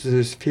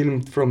 It's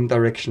filmed from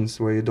directions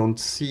where you don't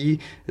see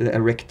the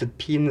erected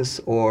penis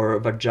or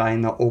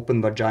vagina,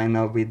 open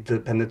vagina with the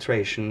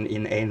penetration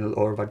in anal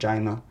or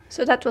vagina.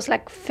 So that was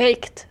like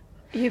faked.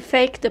 You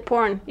faked the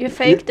porn. You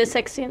faked the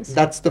sex scenes.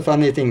 That's the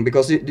funny thing,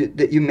 because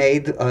you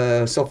made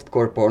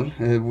softcore porn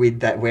with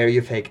that, where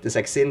you fake the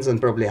sex scenes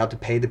and probably had to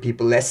pay the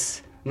people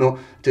less. No,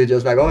 to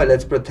just like, oh,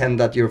 let's pretend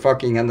that you're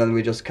fucking, and then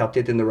we just cut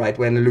it in the right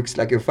way and it looks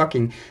like you're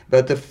fucking.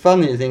 But the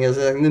funny thing is,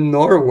 in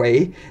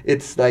Norway,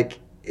 it's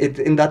like,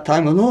 in that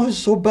time, oh, it's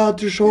so bad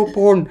to show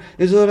porn.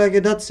 It's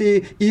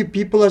like,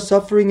 people are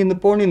suffering in the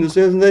porn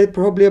industry and they're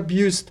probably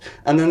abused.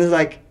 And then it's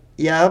like,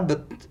 yeah,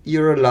 but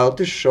you're allowed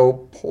to show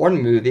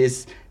porn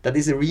movies that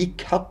is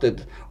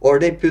recutted, or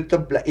they put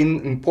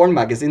in porn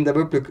magazine they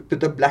will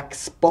put a black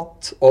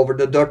spot over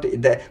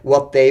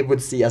what they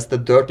would see as the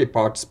dirty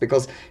parts,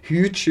 because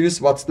who choose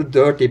what's the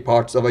dirty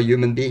parts of a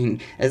human being?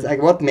 It's like,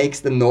 what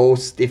makes the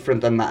nose different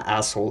than my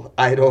asshole?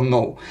 I don't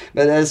know.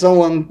 But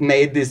someone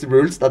made these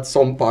rules that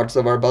some parts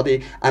of our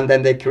body, and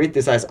then they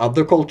criticize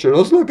other cultures.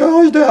 It's like,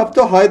 oh, they have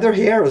to hide their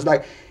hair. It's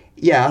like,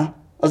 yeah.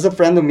 As a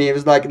friend of me, he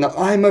was like, no,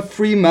 I'm a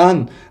free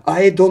man.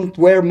 I don't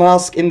wear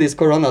mask in this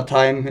corona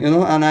time, you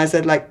know? And I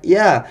said, like,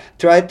 yeah,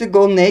 try to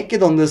go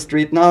naked on the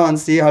street now and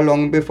see how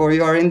long before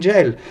you are in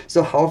jail.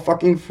 So how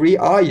fucking free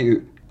are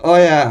you? Oh,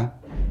 yeah.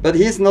 But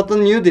he's not a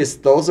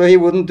nudist, though, so he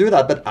wouldn't do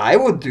that. But I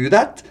would do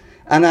that.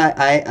 And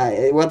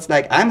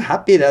I'm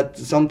happy that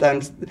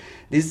sometimes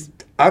these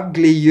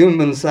ugly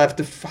humans have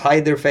to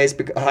hide their face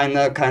behind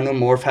a kind of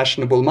more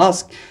fashionable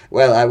mask.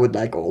 Well, I would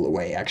like all the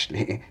way,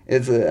 actually.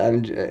 It's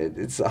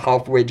a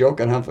halfway joke,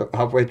 and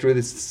halfway through.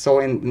 It's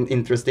so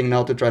interesting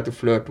now to try to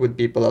flirt with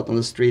people out on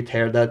the street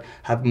here that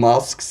have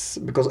masks,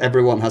 because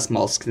everyone has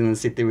masks in the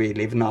city we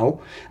live now.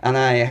 And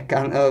I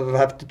kind of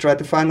have to try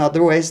to find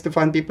other ways to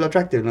find people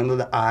attractive. And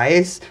the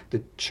eyes,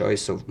 the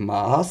choice of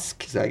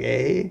mask, it's like,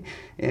 hey,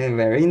 a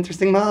very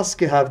interesting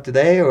mask you have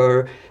today,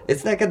 or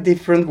it's like a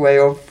different way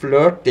of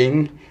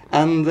flirting.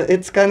 And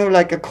it's kind of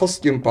like a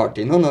costume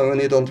party, when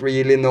you don't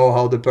really know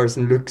how the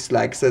person looks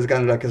like, so it's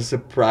kind of like a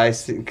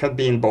surprise. It can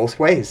be in both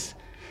ways.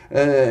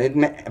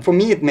 For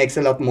me, it makes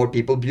a lot more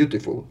people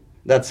beautiful.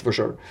 That's for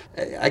sure.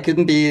 I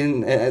couldn't be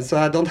so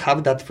I don't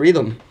have that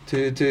freedom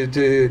to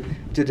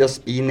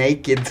just be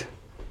naked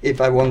if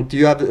I want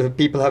to.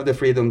 People have the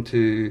freedom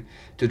to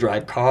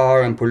drive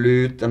car and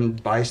pollute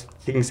and buy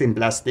things in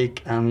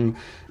plastic, and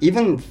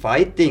even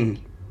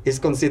fighting is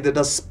considered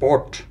a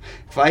sport.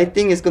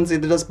 Fighting is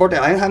considered a sport.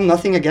 I have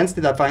nothing against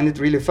it. I find it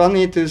really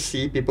funny to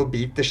see people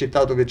beat the shit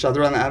out of each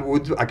other, and I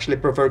would actually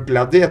prefer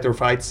gladiator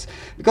fights,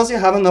 because you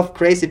have enough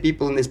crazy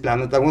people on this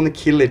planet that want to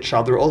kill each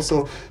other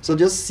also. So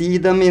just see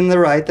them in the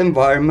right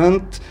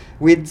environment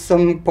with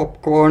some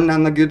popcorn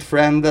and a good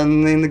friend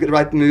and in the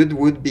right mood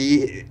would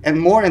be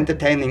more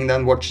entertaining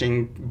than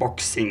watching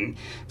boxing,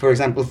 for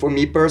example, for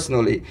me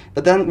personally.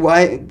 But then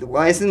why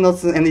is it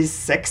not any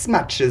sex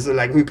matches,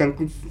 like who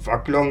can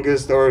fuck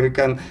longest, or who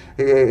can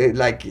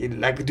like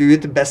do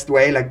it the best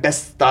way, like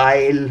best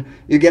style?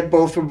 You get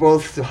both for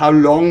both how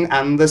long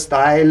and the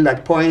style,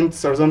 like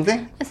points or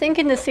something. I think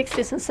in the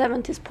 60s and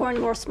 70s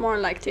porn was more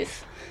like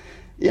this.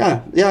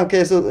 Yeah,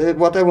 okay, so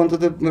what I wanted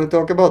to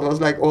talk about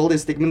was like all the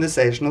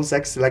stigmatization of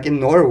sex. Like in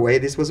Norway,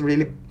 this was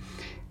really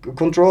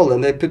controlled,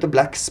 and they put a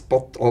black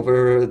spot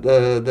over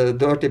the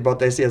dirty part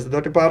they see as the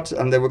dirty parts,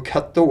 and they would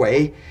cut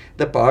away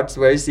the parts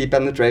where you see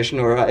penetration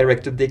or an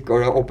erected dick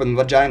or an open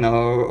vagina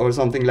or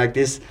something like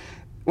this.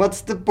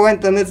 What's the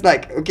point? And it's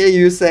like, okay,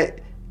 you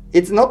say,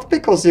 it's not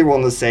because you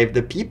want to save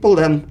the people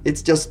then,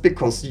 it's just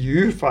because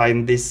you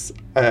find this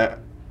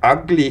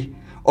ugly,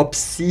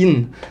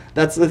 obscene.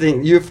 That's the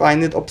thing, you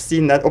find it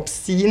obscene. That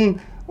obscene,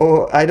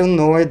 or I don't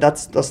know,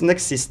 that doesn't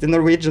exist in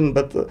Norwegian,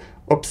 but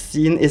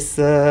obscene is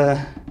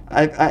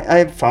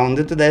I found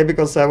it today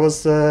because I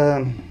was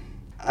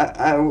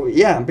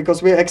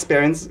because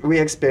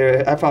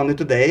I found it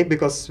today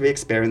because we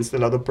experienced a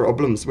lot of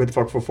problems with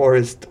Fuck for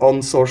Forest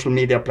on social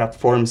media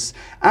platforms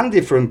and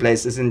different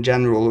places in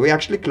general. We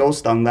actually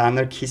closed down the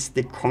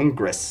anarchistic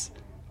Congress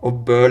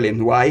of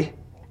Berlin. Why?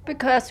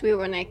 Because we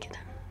were naked.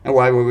 And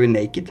why were we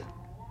naked?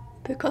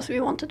 Because we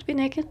wanted to be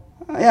naked.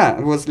 Yeah,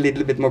 it was a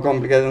little bit more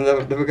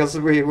complicated because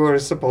we were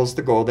supposed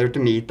to go there to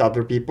meet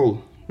other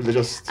people.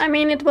 I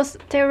mean, it was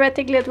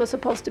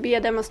supposed to be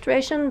a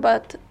demonstration,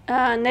 but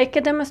a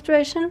naked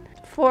demonstration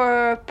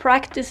for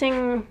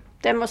practicing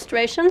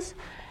demonstrations,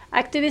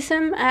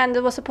 activism, and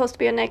it was supposed to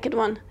be a naked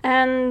one.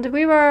 And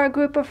we were a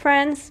group of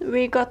friends.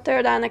 We got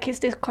there, the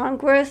Anarchistic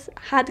Congress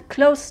had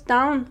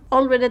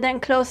already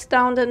closed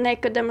down the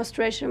naked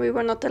demonstration. We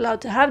were not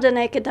allowed to have the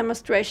naked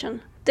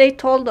demonstration. they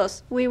told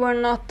us we were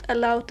not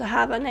allowed to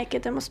have a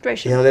naked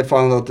demonstration. Yeah, they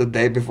found out the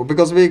day before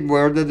because we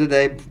were there the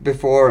day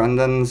before, and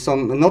then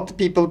some not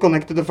people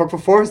connected to Fuck for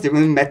Forest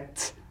even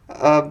met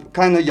a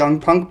kind of young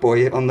punk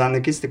boy on the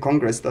Anarchistic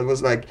Congress that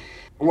was like,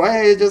 "Why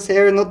are you just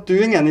here not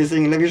doing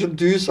anything? Like we should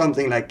do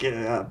something like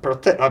a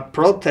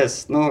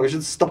protest. No, we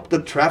should stop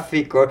the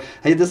traffic." Or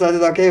he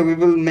decided, okay, we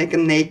will make a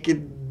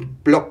naked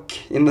block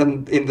in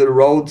the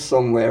road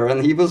somewhere,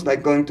 and he was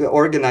like going to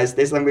organize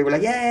this, and we were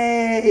like,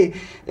 "Yay!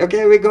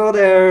 Okay, we go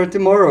there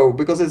tomorrow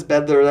because it's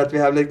better that we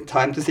have like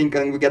time to think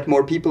and we get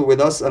more people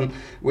with us, and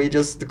we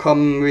just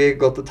come. We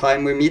got the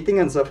time we're meeting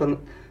and stuff." And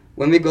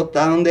when we got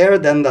down there,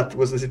 then that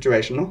was the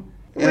situation, no?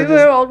 We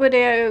were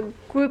already a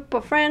group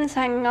of friends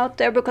hanging out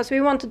there because we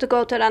wanted to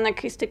go to the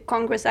Anarchistic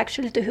Congress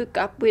actually to hook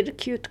up with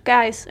cute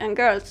guys and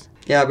girls.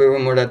 Yeah, we were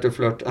more there to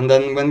flirt. And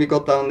then when we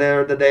got down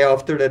there the day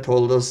after, they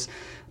told us,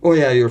 "Oh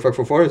yeah, you're Fuck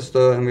for Forest."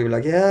 And we were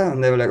like, "Yeah."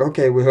 And they were like,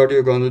 "Okay, we heard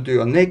you're going to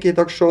do a naked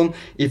action.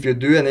 If you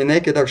do any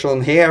naked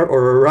action here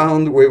or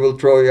around, we will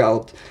throw you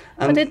out."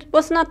 And But it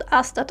was not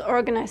us that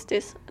organized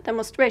this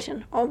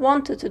demonstration or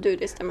wanted to do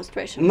this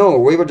demonstration. no,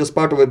 we were just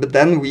part of it. But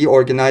then we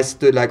organized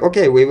to like,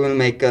 okay, we will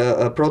make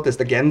a protest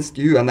against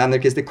you and the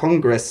Anarchistic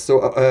Congress.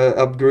 So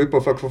a group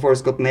of Fuck for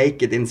Forest got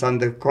naked inside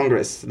the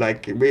Congress.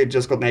 Like we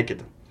just got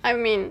naked. I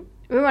mean,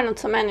 we were not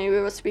so many. We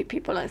were 3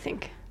 people, I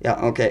think. Yeah,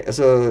 okay,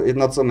 so it's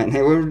not so many.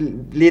 We were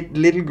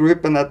little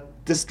group and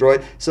that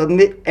destroyed.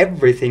 Suddenly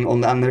everything on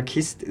the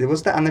it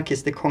was the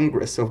Anarchistic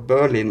Congress of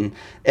Berlin.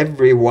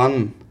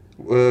 Everyone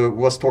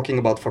was talking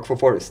about Fuck for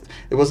Forest.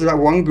 There was like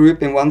one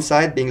group in one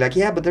side being like,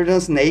 "Yeah, but they're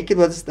just naked.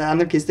 What's the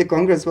Anarchistic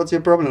Congress? What's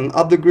your problem?" And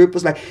other group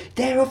was like,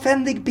 "They're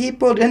offending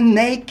people. They're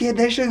naked.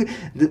 They should."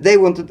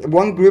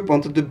 One group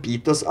wanted to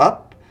beat us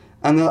up,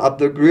 and the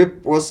other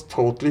group was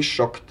totally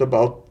shocked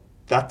about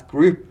that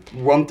group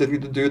wanted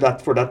to do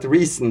that for that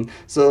reason.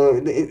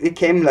 So it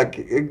came like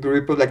a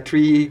group of like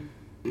 3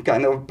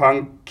 kind of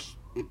punk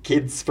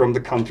kids from the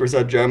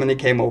countryside Germany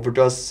came over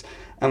to us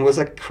and was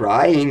like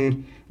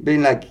crying,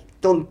 being like,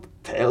 "Don't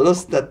tell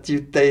us that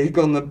they're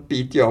gonna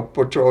beat you up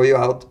or throw you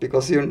out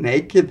because you're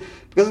naked."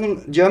 Because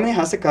Germany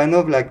has a kind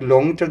of like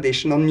long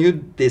tradition of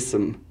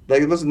nudism.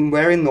 Like it was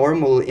very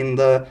normal in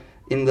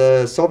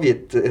the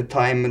Soviet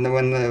time, and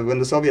when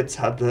the Soviets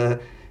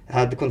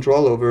had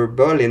control over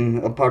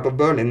Berlin, a part of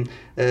Berlin.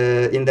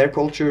 In their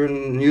culture,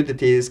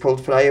 nudity is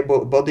called freie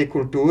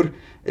Bodykultur.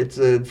 It's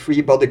a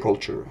free body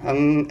culture.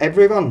 And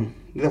everyone,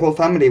 the whole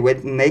family,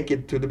 went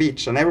naked to the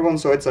beach. And everyone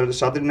saw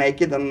each other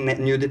naked, and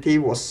nudity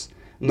was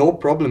no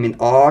problem in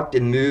art,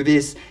 in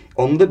movies,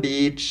 on the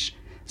beach.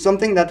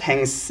 Something that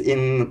hangs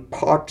in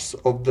parts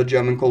of the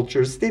German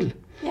culture still.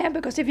 Yeah,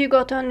 because if you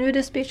go to a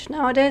nudist beach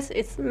nowadays,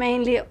 it's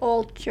mainly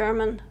all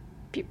German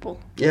people.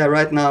 Yeah,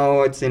 right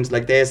now it seems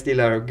like they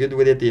still are good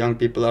with it. The young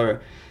people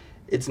are,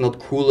 it's not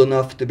cool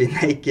enough to be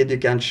naked. You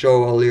can't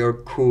show all your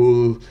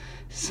cool,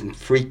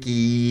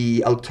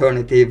 freaky,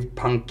 alternative,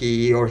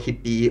 punky or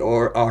hippie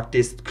or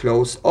artist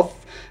clothes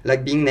off.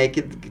 Like being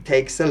naked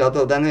takes a lot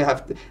of, then you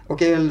have to,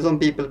 okay, some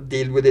people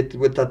deal with it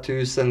with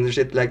tattoos and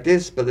shit like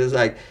this, but it's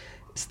like,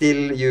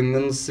 still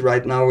humans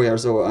right now, we are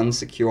so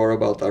unsecure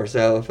about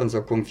ourselves and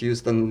so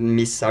confused and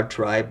miss our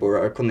tribe or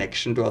our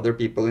connection to other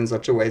people in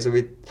such a way, so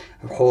we're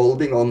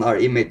holding on our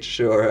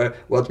image or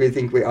what we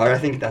think we are. I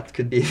think that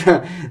could be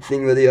the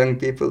thing with the young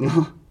people,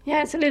 no?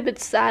 Yeah, it's a little bit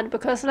sad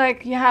because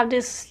like you have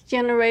this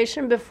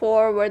generation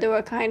before where they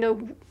were kind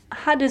of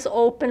had this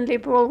open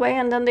liberal way,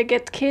 and then they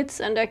get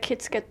kids and their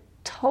kids get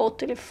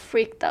totally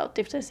freaked out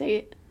if they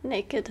see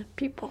naked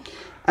people.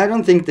 I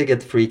don't think they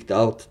get freaked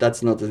out.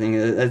 That's not the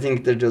thing. I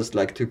think they're just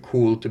like too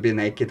cool to be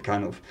naked,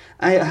 kind of.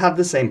 I had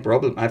the same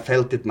problem. I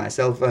felt it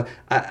myself.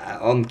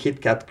 On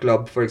Kit Kat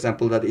Club, for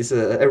example, that is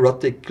an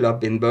erotic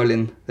club in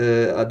Berlin,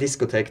 a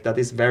discotheque that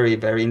is very,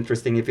 very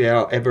interesting. If you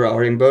ever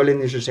are in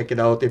Berlin, you should check it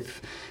out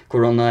if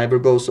Corona ever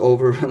goes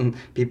over and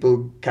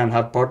people can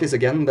have parties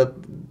again. But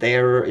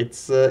there,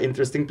 it's an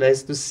interesting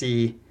place to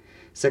see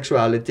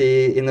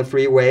sexuality in a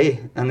free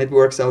way, and it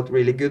works out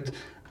really good.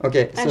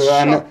 Okay, And so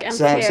shock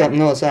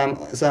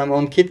and I'm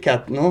on Kit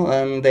Kat, no,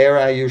 and there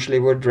I usually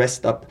were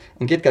dressed up.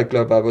 On Kit Kat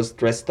Club, I was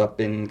dressed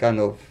up in kind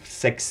of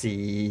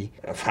sexy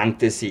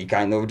fantasy,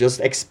 kind of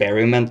just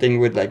experimenting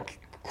with like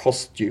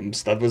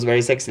costumes that was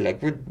very sexy, like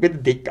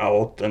with dick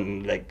out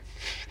and like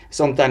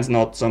sometimes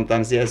not,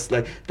 sometimes yes,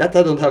 like that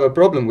I don't have a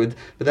problem with.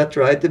 But I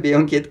tried to be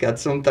on Kit Kat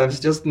sometimes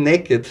just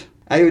naked.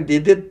 I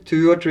did it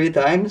 2 or 3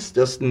 times,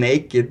 just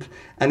naked,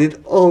 and it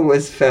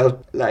always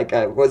felt like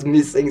I was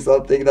missing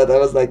something, that I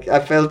was like, I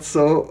felt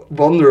so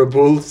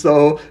vulnerable,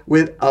 so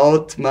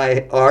without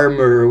my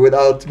armor,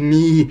 without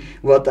me,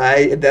 what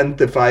I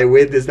identify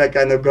with is like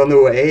kind of gone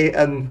away.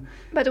 And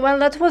But well,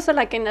 that was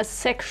like in a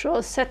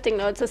sexual setting,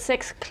 though. It's a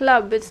sex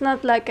club. It's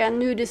not like a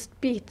nudist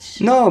beach.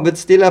 no, but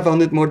still I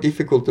found it more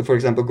difficult to, for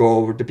example, go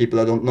over to people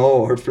I don't know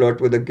or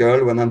flirt with a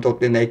girl when I'm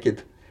totally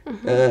naked.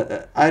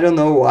 I don't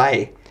know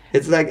why.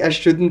 It's like I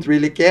shouldn't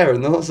really care,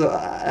 no? So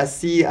I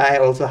see I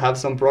also have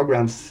some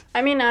programs.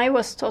 I mean, I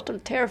was totally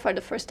terrified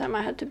the first time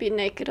I had to be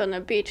naked on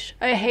a beach.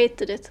 I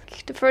hated it.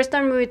 The first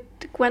time we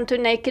went to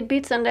naked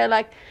beach and they're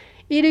like,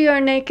 either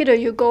you're naked or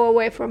you go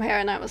away from here.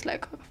 And I was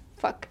like, oh,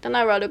 fuck, then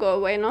I'd rather go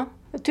away, no?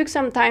 It took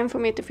some time for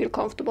me to feel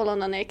comfortable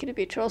on a naked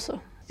beach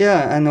also.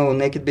 Yeah, I know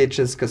naked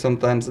beaches, because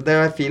sometimes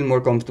there I feel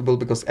more comfortable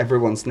because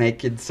everyone's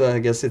naked. So I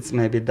guess it's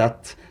maybe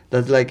that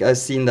like I've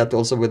seen that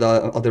also with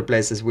other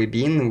places we've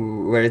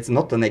been where it's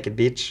not a naked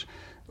beach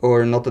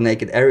or not a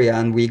naked area,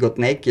 and we got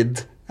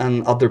naked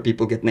and other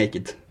people get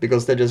naked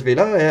because they just feel,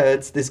 oh yeah,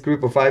 it's this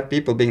group of 5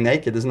 people being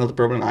naked. It's not a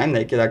problem. I'm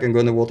naked. I can go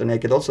in the water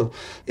naked also.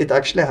 It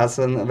actually has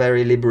a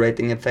very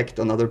liberating effect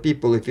on other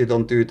people if you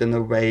don't do it in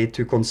a way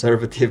too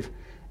conservative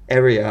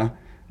area,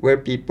 where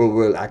people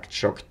will act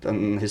shocked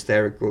and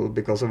hysterical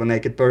because of a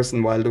naked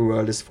person while the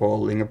world is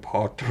falling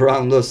apart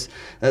around us.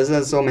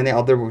 There's so many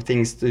other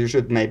things you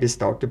should maybe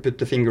start to put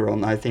the finger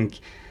on, I think.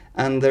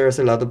 And there's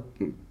a lot of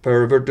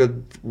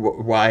perverted,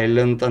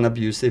 violent and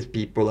abusive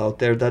people out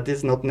there that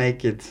is not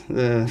naked.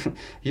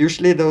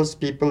 Usually those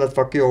people that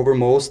fuck you over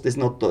most is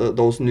not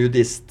those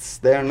nudists.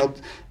 They are not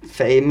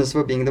famous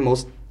for being the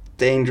most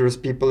dangerous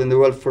people in the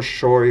world. For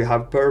sure you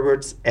have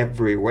perverts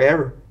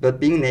everywhere, but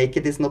being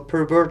naked is not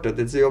perverted.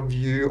 It's your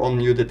view on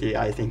nudity,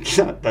 I think,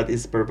 that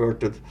is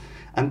perverted,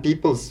 and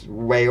people's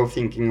way of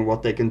thinking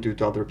what they can do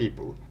to other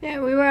people. Yeah,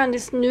 we were on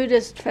this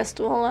nudist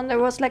festival and there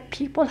was like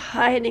people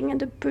hiding in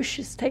the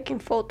bushes taking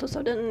photos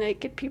of the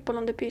naked people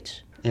on the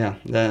beach. Yeah,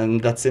 then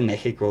that's in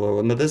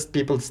Mexico. But there's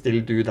people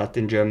still do that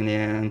in Germany,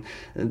 and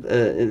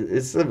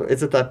it's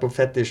a type of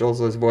fetish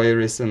also. It's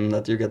voyeurism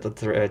that you get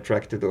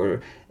attracted, or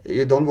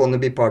you don't want to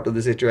be part of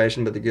the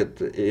situation, but you get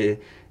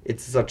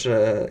it's such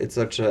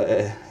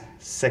a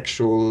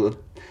sexual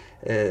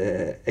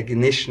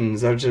ignition,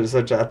 such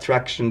a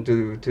attraction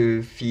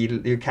to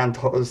feel. You can't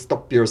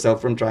stop yourself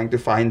from trying to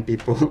find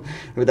people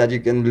that you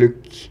can look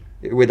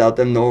without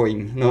them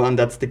knowing. No, and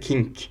that's the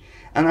kink.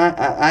 And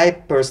I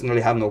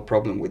personally have no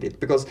problem with it,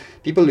 because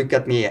people look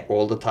at me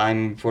all the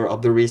time for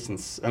other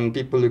reasons, and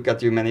people look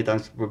at you many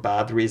times for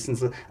bad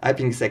reasons. I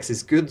think sex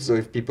is good, so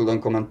if people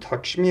don't come and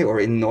touch me or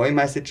annoy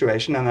my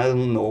situation and I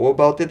don't know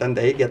about it and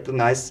they get a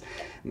nice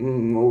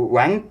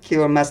wank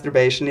or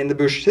masturbation in the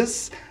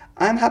bushes,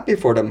 I'm happy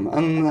for them,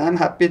 and I'm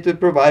happy to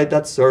provide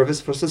that service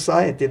for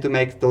society to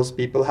make those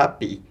people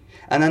happy.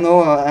 And I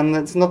know, and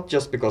it's not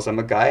just because I'm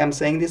a guy I'm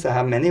saying this, I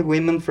have many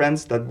women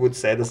friends that would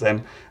say the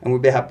same and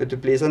would be happy to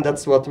please, and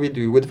that's what we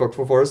do with Fuck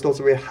for Forest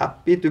also. We're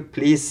happy to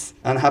please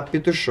and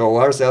happy to show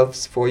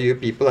ourselves for you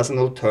people as an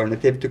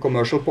alternative to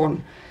commercial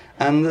porn.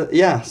 And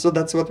yeah, so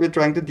that's what we're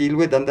trying to deal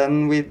with, and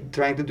then we're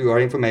trying to do our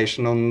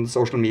information on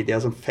social media,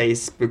 on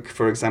Facebook,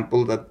 for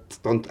example, that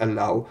don't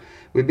allow.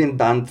 We've been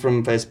banned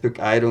from Facebook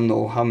I don't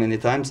know how many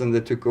times, and they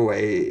took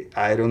away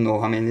I don't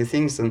know how many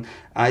things. And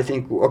I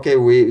think, okay,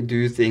 we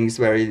do things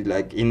very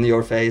like in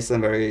your face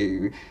and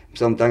very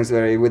sometimes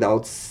very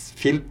without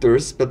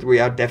filters, but we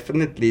are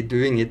definitely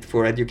doing it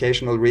for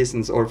educational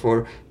reasons, or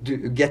for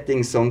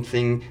getting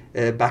something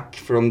back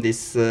from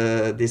this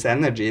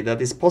energy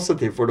that is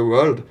positive for the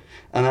world.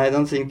 And I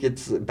don't think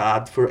it's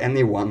bad for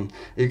anyone.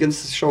 You can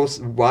show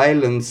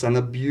violence and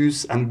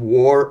abuse and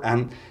war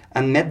and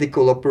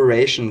medical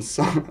operations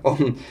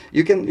on.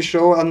 You can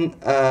show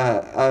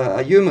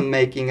a human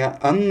making an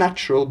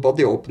unnatural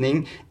body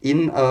opening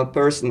in a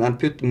person and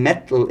put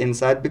metal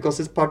inside because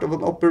it's part of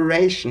an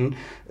operation,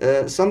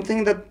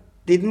 something that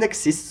didn't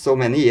exist so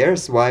many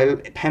years, while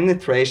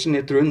penetration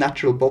through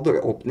natural body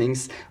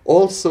openings,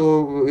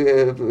 also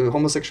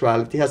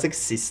homosexuality has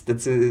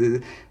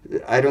existed.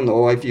 I don't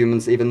know if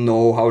humans even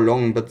know how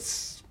long, but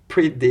it's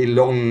pretty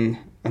long,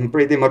 and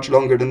pretty much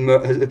longer than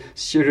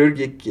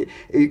chirurgic.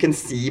 You can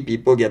see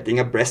people getting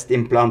a breast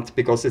implant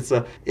because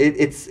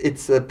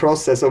it's a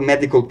process, a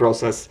medical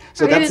process.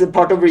 So that's a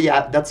part of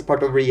that's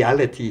part of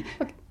reality.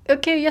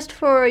 Okay, just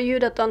for you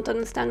that don't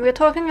understand, we're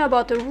talking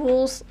about the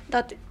rules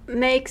that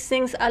make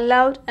things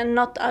allowed and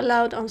not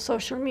allowed on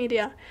social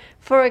media.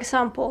 For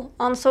example,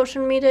 on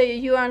social media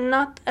you are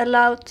not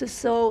allowed to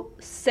show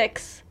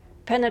sex,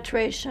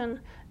 penetration,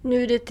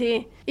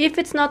 nudity, if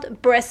it's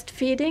not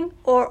breastfeeding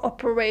or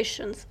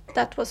operations.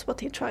 That was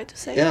what he tried to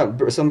say. Yeah,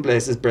 some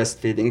places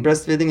breastfeeding.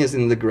 Breastfeeding is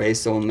in the gray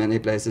zone many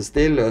places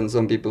still, and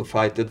some people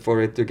fighted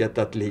for it to get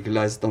that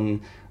legalized on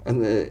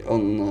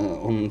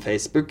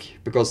Facebook,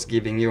 because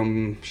giving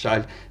your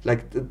child,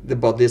 like the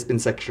body has been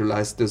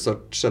sexualized to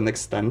such an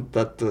extent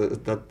that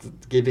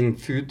that giving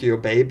food to your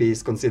baby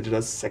is considered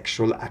a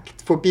sexual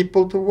act for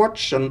people to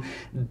watch. And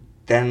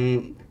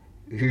then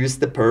who's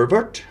the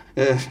pervert?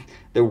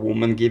 the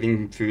woman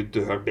giving food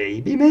to her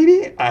baby,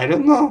 maybe? I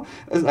don't know.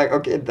 It's like,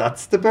 okay,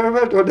 that's the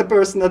pervert, or the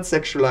person that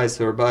sexualizes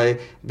her by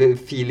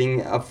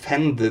feeling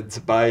offended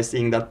by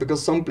seeing that,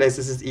 because some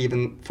places it's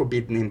even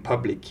forbidden in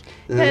public.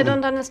 I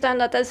don't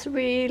understand that. That's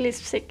really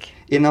sick.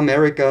 In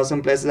America,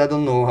 some places, I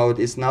don't know how it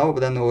is now,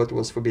 but I know it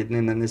was forbidden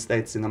in many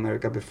states in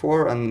America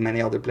before, and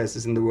many other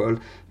places in the world,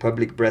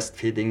 public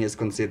breastfeeding is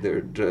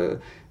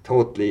considered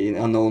totally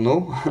a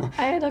no-no.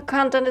 I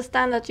can't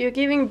understand that. You're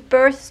giving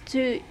birth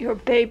to your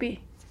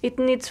baby. It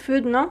needs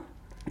food, no?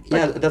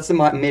 Yeah, that's the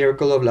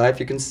miracle of life.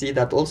 You can see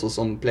that also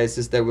some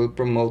places they will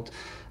promote,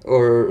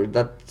 or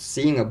that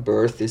seeing a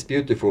birth is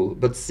beautiful,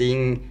 but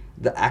seeing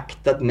the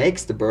act that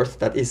makes the birth,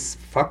 that is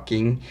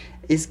fucking,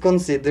 is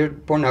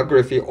considered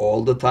pornography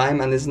all the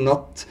time, and is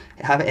not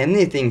have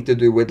anything to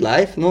do with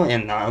life. No,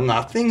 and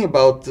nothing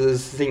about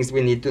things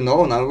we need to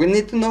know. Now we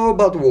need to know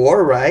about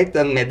war, right,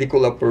 and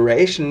medical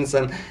operations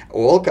and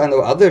all kind of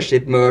other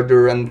shit,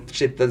 murder and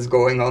shit that's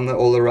going on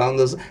all around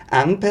us,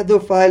 and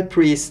pedophile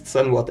priests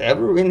and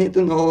whatever. We need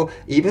to know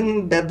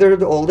even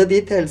better all the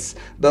details.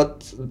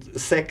 But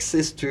sex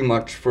is too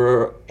much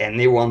for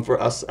anyone,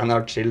 for us and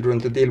our children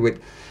to deal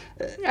with.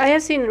 I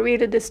have seen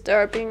really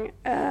disturbing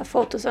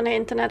photos on the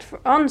internet,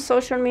 on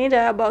social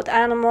media, about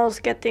animals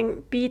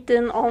getting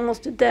beaten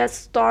almost to death,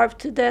 starved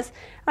to death.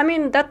 I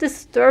mean, that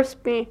disturbs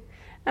me.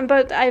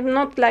 But I'm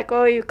not like,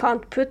 oh, you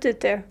can't put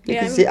it there. You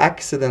can see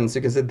accidents,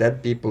 you can see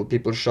dead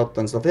people shot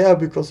and stuff. Yeah,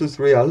 because it's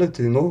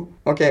reality, no?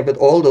 Okay, but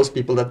all those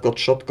people that got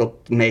shot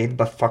got made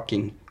by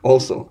fucking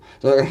also.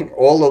 So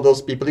all of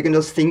those people, you can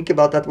just think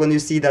about that when you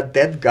see that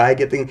dead guy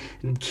getting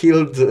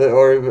killed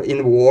or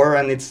in war,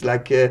 and it's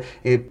like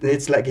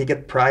he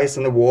get prize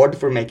and award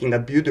for making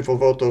that beautiful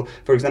photo.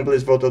 For example,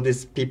 this photo,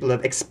 these people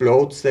that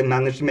explodes, they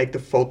managed to make the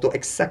photo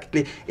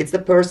exactly. It's the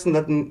person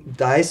that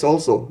dies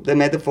also. They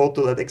made a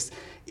photo that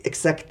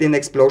exactly an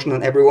explosion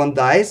and everyone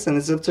dies, and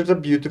it's such a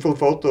beautiful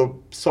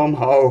photo,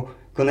 somehow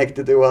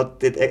connected to what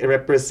it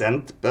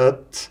represents,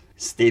 but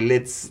still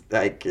it's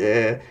like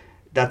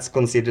that's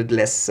considered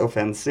less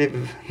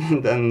offensive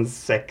than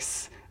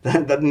sex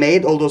that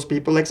made all those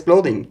people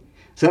exploding.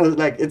 So it's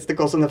like, it's the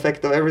cause and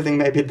effect of everything.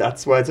 Maybe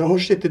that's why it's, oh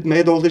shit, it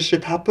made all this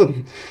shit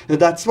happen. And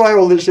that's why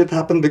all this shit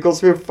happened,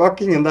 because we're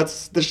fucking, and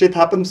that's the shit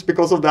happens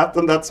because of that,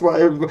 and that's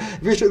why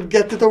we should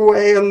get it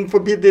away and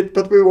forbid it,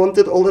 but we want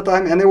it all the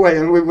time anyway,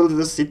 and we will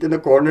just sit in the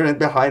corner and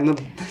behind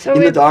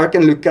in the dark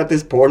and look at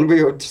this porn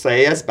we would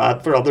say is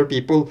bad for other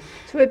people.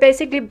 So we're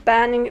basically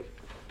banning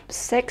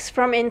sex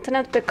from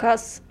internet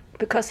because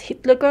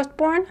Hitler got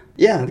born?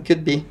 Yeah, it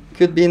could be.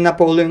 Could be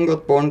Napoleon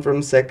got born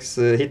from sex,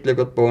 Hitler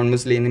got born,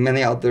 Mussolini,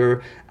 many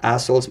other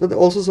assholes, but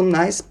also some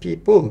nice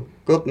people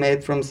got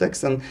made from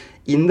sex. And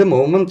in the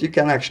moment, you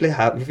can actually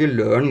have, if you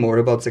learn more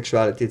about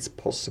sexuality, it's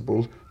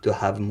possible to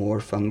have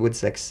more fun with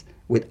sex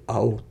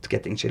without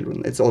getting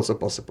children. It's also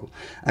possible.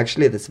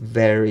 Actually, that's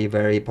very,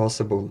 very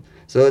possible.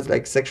 So it's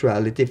like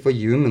sexuality for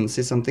humans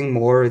is something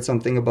more. It's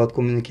something about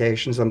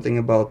communication, something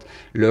about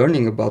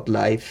learning about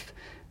life,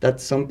 that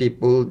some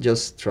people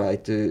just try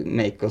to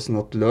make us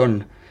not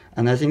learn.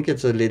 And I think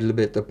it's a little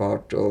bit a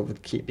part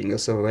of keeping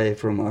us away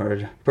from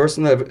our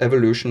personal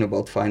evolution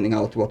about finding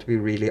out what we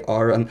really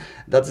are. And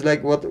that's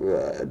like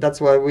that's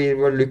why we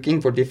were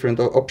looking for different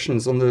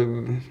options on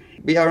the...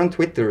 We are on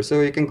Twitter,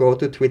 so you can go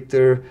to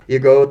Twitter. You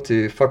go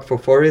to Fuck for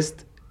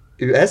Forest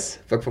US,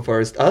 Fuck for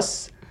Forest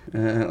Us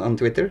on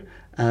Twitter.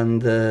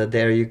 And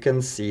there you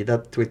can see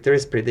that Twitter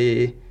is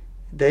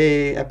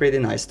they are pretty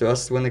nice to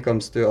us when it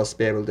comes to us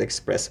being able to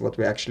express what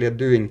we actually are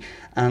doing.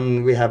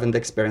 And we haven't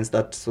experienced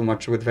that so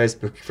much with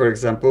Facebook, for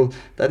example.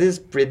 That is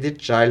pretty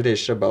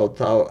childish about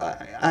how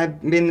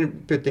I've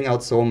been putting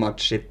out so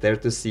much shit there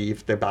to see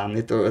if they ban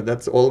it, or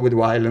that's all with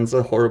violence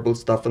and horrible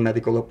stuff and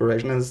medical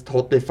operation, and it's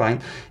totally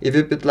fine. If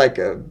you put like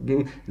a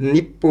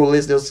nipple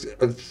is just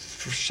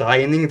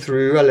shining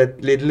through a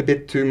little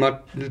bit too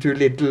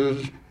little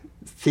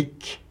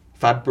thick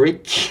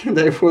fabric,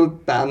 they will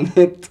ban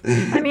it.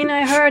 I mean,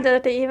 I heard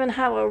that they even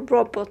have a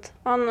robot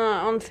on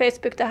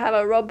Facebook. They have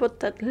a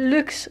robot that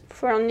looks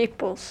for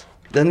nipples.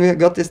 Then we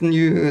got this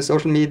new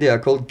social media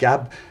called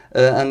Gab,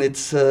 and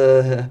it's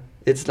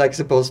like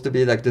supposed to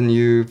be like the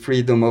new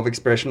freedom of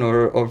expression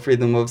or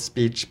freedom of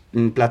speech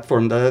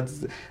platform that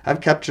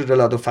have captured a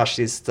lot of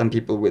fascists and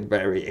people with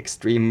very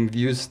extreme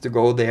views to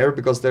go there,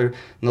 because they're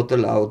not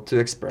allowed to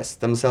express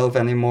themselves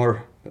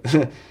anymore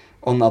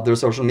on other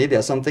social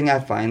media, something I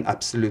find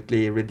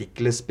absolutely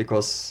ridiculous,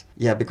 because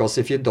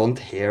if you don't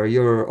hear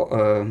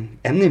your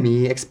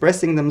enemy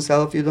expressing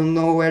themselves, you don't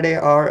know where they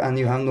are, and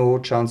you have no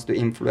chance to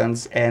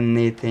influence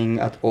anything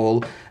at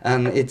all.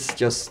 And it's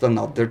just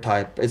another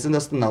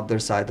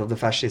side of the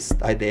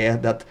fascist idea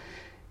that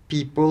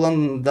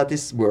people that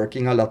is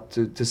working a lot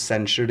to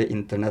censor the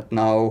internet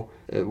now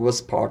was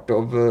part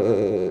of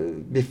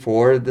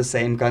before. The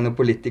same kind of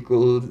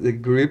political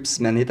groups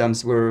many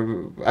times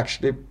were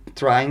actually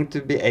trying to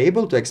be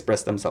able to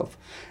express themselves.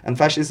 And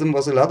fascism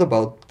was a lot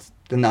about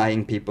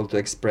denying people to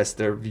express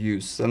their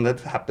views, and that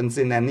happens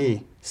in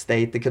any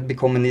state. It could be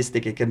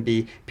communistic, it can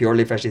be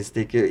purely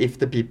fascistic. If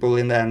the people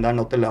in the end are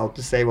not allowed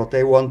to say what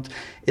they want,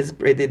 it's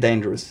pretty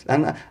dangerous.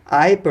 And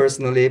I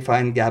personally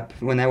find Gap,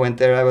 when I went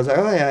there, I was like,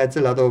 oh yeah, it's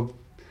a lot of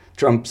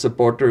Trump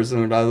supporters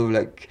and a lot of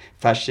like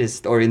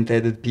fascist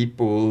orientated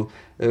people,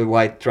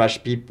 white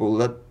trash people,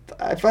 that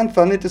I find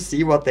funny to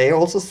see what they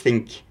also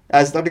think.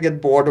 I started to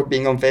get bored of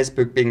being on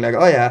Facebook, being like,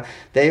 oh yeah,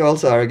 they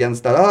also are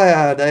against that. Oh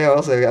yeah, they're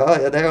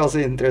also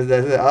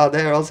interested. Oh,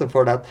 they're also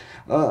for that.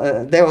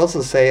 They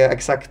also say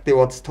exactly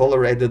what's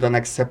tolerated and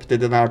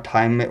accepted in our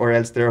time, or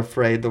else they're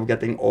afraid of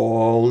getting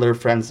all their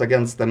friends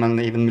against them and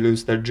even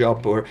lose their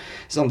job or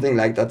something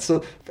like that.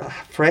 So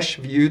fresh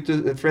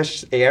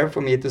air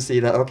for me to see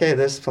that, okay,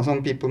 there's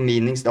some people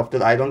meaning stuff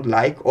that I don't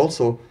like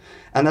also.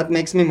 And that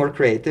makes me more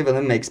creative, and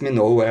it makes me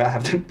know where I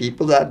have the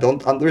people that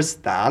don't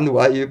understand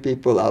why you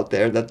people out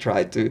there that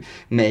try to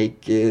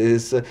make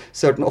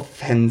certain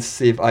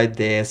offensive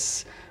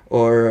ideas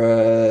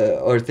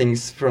or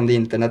things from the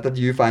internet that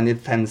you find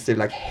offensive,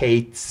 like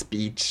hate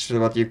speech,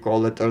 what you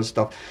call it, or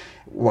stuff.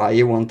 Why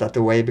you want that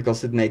away?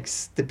 Because it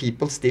makes the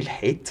people still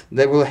hate.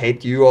 They will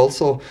hate you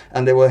also,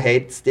 and they will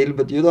hate still,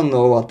 but you don't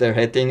know what they're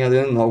hating, and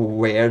you don't know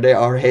where they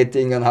are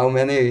hating and how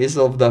many is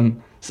of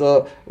them.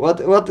 So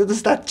what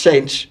does that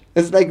change?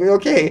 It's like,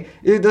 okay,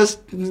 you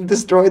just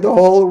destroy the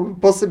whole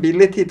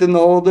possibility to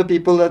know the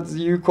people that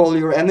you call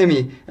your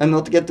enemy and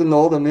not get to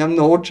know them. You have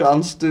no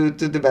chance to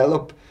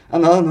develop.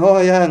 And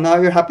now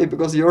you're happy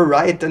because you're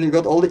right, and you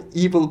got all the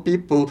evil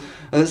people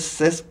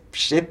says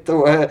shit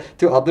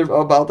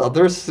about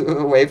others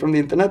away from the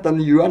internet,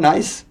 and you are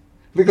nice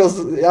because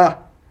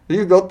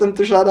you got them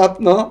to shut up.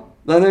 No,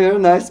 then you're a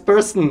nice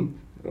person.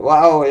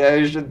 Wow, yeah,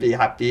 you should be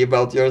happy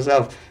about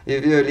yourself.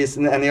 If you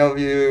listen, any of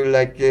you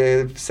like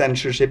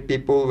censorship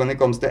people, when it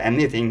comes to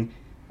anything,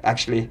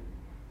 actually,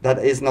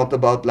 that is not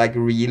about like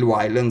real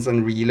violence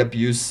and real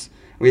abuse.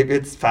 If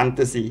it's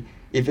fantasy,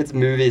 if it's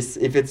movies,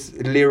 if it's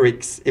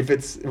lyrics, if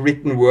it's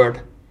written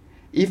word.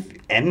 If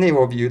any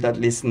of you that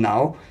listen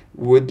now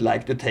would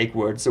like to take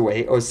words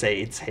away or say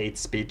it's hate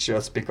speech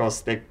just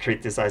because they're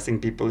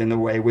criticizing people in a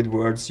way with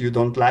words you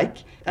don't like,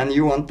 and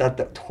you want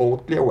that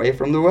totally away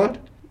from the world,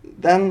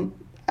 then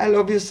I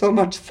love you so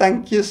much.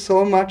 Thank you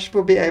so much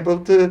for being able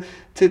to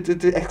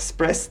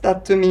express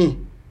that to me,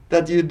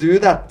 that you do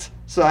that.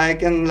 So I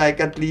can like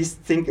at least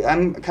think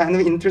I'm kind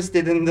of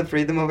interested in the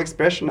freedom of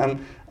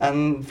expression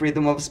and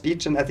freedom of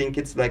speech, and I think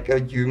it's like a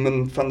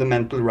human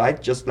fundamental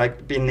right, just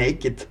like be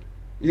naked.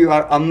 You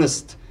are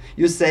honest.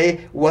 You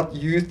say what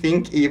you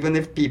think, even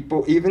if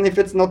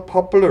it's not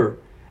popular,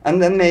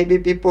 and then maybe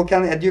people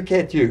can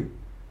educate you.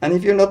 And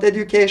if you're not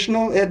able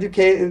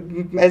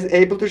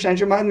to change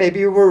your mind, maybe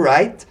you were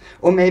right,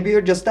 or maybe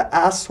you're just an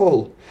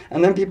asshole.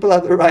 And then people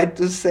have the right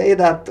to say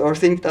that or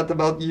think that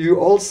about you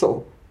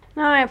also.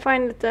 No, I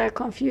find it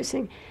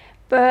confusing.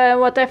 But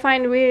what I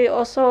find really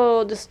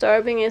also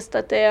disturbing is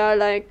that they are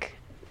like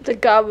the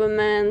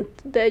government,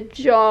 the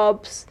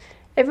jobs.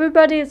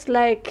 Everybody is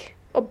like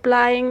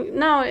applying.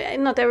 No,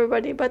 not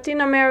everybody, but in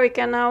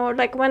America now,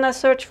 like when I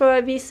search for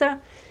a visa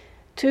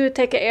to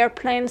take an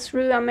airplane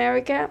through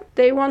America,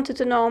 they wanted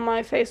to know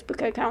my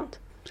Facebook account.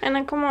 And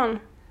then, come on,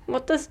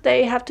 what does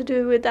they have to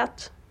do with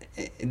that?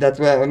 That's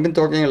why I've been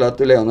talking a lot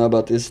to Leona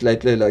about this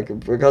lately, like,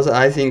 because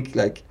I think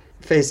like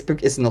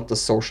Facebook is not a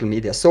social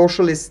media.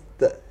 Social is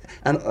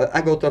and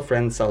I go to a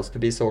friend's house to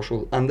be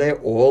social, and they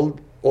all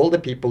the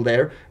people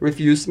there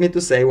refuse me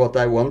to say what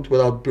I want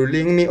without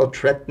bullying me or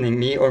threatening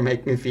me or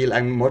make me feel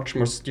I'm much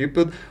more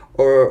stupid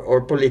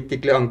or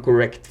politically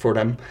incorrect for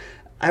them.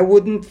 I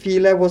wouldn't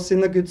feel I was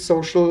in a good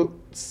social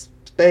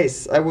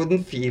space. I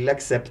wouldn't feel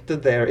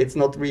accepted there. It's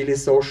not really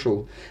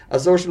social.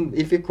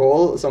 If you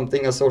call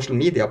something a social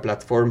media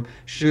platform,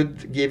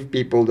 should give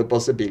people the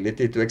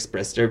possibility to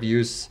express their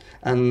views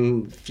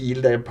and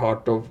feel they're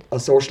part of a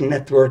social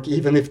network,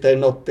 even if they're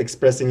not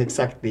expressing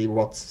exactly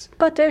what's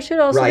But they should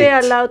also be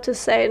allowed to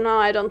say, no,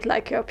 I don't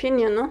like your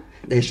opinion, no?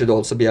 They should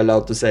also be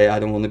allowed to say, I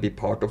don't want to be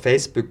part of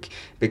Facebook,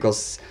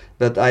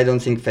 but I don't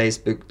think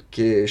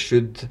Facebook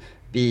should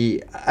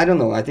be, I don't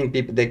know, I think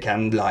people, they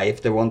can lie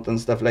if they want and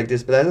stuff like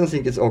this, but I don't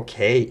think it's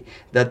okay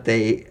that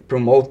they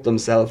promote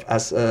themselves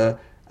as a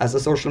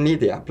social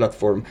media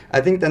platform.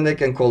 I think then they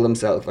can call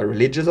themselves a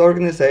religious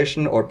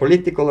organization or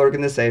political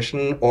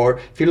organization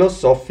or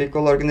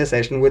philosophical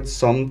organization with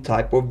some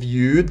type of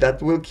view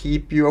that will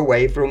keep you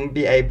away from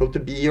being able to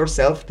be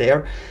yourself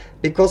there,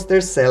 because they're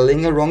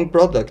selling a wrong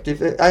product.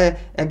 If I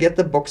get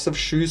a box of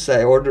shoes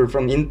I order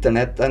from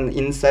internet, and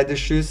inside the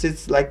shoes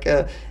it's like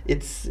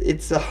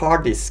it's a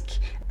hard disk.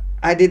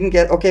 I didn't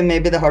get, okay,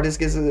 maybe the hard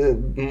disk is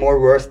more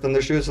worth than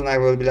the shoes, and I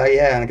will be like,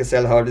 yeah, I can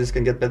sell hard disk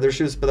and get better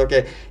shoes, but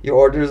okay, you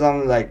order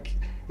some like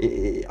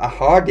a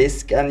hard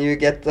disk and you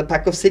get a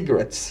pack of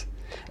cigarettes.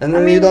 And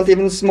then you don't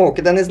even smoke.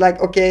 And then it's like,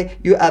 okay,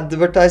 you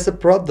advertise a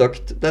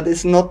product that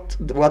is not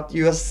what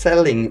you are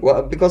selling.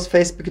 Well, because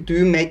Facebook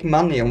do make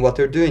money on what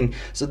they're doing.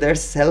 So they're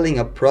selling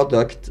a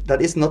product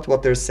that is not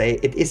what they say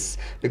it is.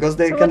 Because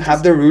they can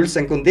have the rules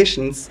and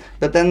conditions,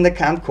 but then they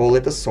can't call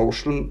it a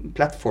social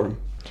platform.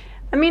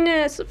 I mean,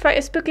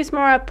 Facebook is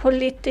more a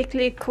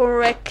politically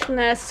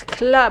correctness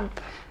club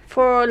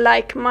for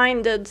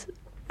like-minded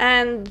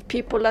and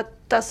people that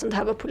doesn't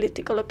have a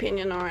political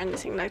opinion or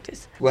anything like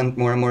this. Went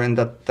more and more in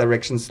that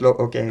direction. Slow.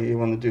 Okay, you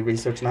want to do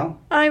research now?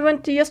 I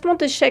just want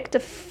to check the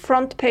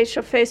front page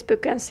of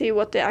Facebook and see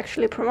what they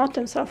actually promote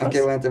themselves Okay,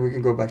 as. wait, we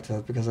can go back to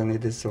that because I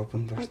need this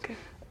open first. Okay.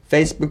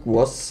 Facebook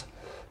was,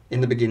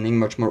 in the beginning,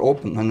 much more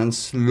open, and then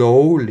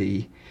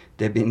slowly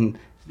they've been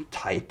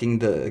tightening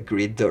the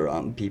grid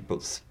around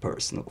people's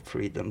personal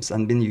freedoms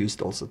and been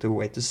used also to a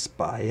way to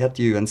spy at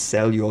you and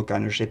sell you all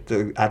kind of shit,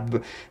 to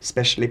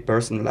especially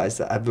personalize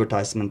the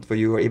advertisement for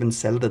you or even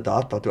sell the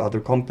data to other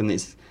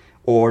companies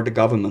or the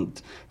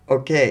government.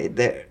 Okay,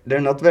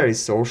 they're not very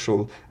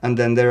social, and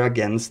then they're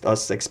against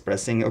us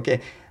expressing,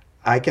 okay,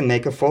 I can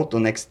make a photo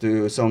next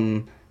to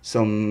some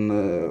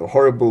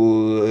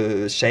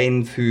horrible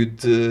Shane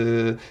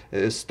food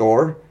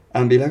store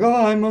and be like,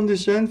 oh, I'm on the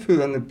Shane food,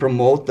 and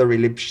promote a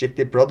really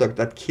shitty product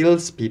that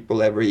kills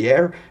people every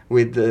year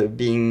with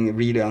being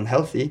really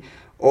unhealthy.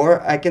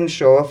 Or I can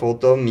show a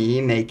photo of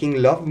me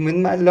making love with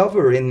my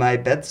lover in my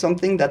bed,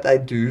 something that I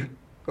do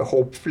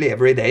hopefully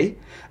every day,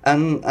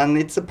 and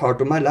it's a part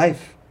of my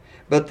life.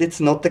 But it's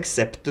not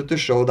accepted to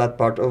show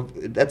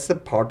that's the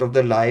part of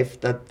the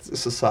life that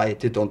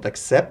society don't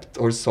accept,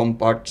 or some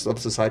parts of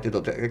society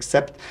don't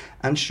accept.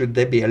 And should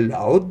they be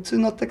allowed to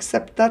not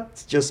accept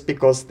that just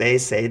because they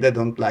say they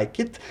don't like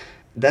it?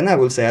 Then I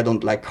will say I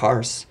don't like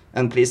cars.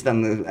 And please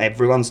then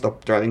everyone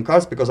stop driving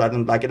cars because I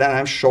don't like it. And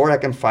I'm sure I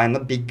can find a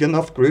big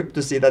enough group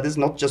to see that it's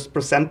not just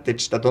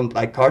percentage that don't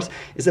like cars.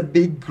 It's a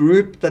big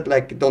group that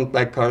don't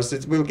like cars.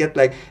 It will get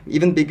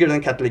even bigger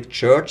than Catholic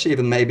Church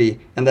even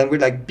maybe. And then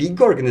we're big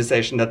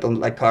organization that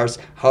don't like cars.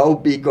 How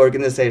big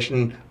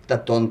organization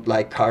that don't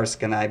like cars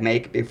can I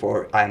make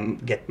before I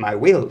get my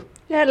will?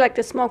 Yeah, like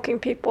the smoking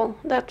people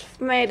that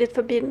made it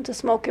forbidden to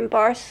smoke in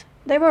bars.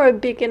 They were a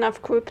big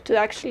enough group to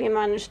actually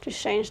manage to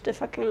change the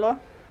fucking law.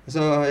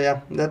 So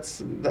yeah,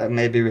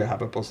 maybe we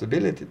have a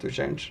possibility to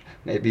change.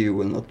 Maybe you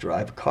will not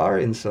drive a car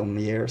in some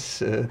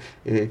years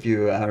if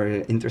you are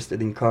interested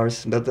in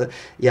cars. But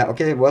yeah,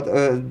 okay, what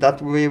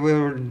that we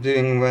were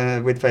doing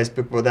with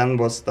Facebook then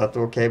was that,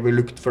 okay, we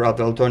looked for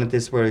other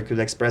alternatives where we could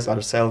express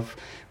ourselves.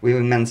 We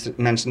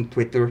mentioned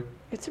Twitter.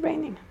 It's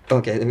raining.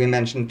 Okay, we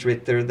mentioned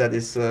Twitter. That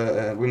is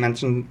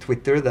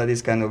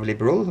kind of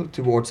liberal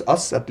towards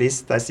us. At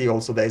least I see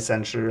also they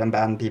censor and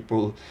ban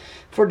people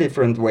for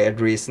different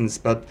weird reasons,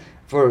 but.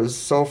 For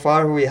so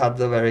far, we had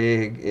a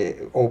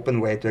very open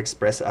way to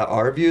express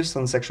our views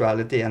on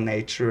sexuality and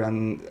nature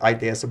and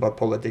ideas about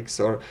politics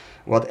or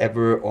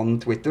whatever on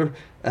Twitter.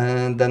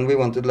 And then we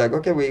wanted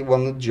okay, we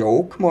want to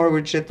joke more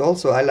with shit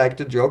also. I like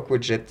to joke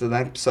with shit,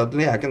 and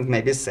suddenly I can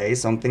maybe say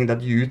something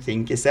that you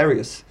think is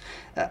serious.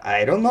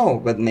 I don't know,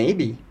 but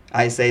maybe.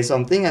 I say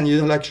something and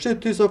you're like,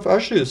 shit, you're so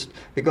fascist.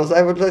 Because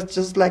I would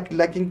just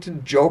liking to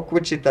joke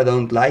with shit I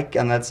don't like,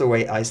 and that's the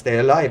way I stay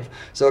alive.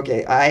 So,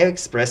 okay, I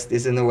express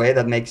this in a way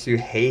that makes you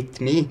hate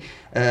me.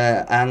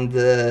 And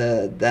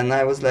then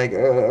I was like,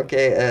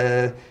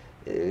 okay,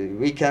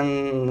 we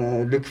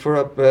can look for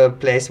a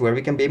place where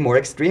we can be more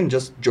extreme,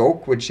 just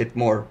joke with shit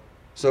more.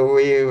 So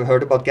we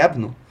heard about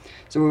Gabno.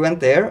 So we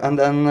went there, and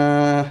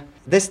then...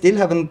 they still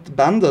haven't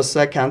banned us,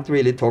 so I can't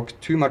really talk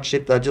too much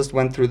shit. I just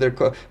went through their...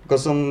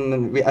 because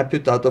I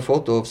put out a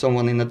photo of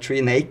someone in a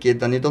tree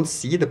naked, and you don't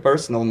see the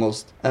person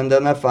almost. And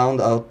then I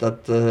found out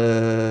that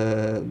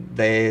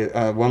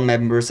one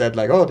member said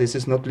oh, this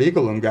is not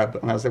legal on Gab.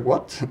 And I was like,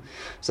 what?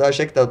 So I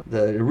checked out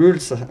the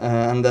rules,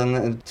 and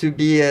then to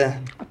be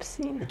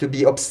obscene.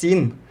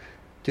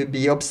 To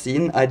be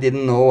obscene, I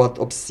didn't know what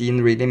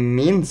obscene really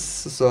means.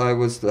 So I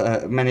was,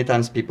 many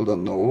times people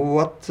don't know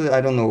what,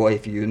 I don't know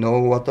if you know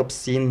what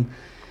obscene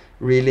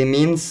really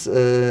means.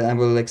 I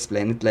will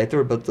explain it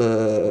later, but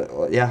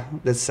yeah,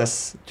 this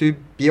says to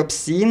be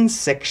obscene,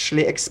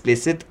 sexually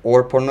explicit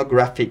or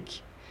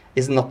pornographic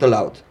is not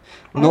allowed.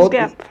 Note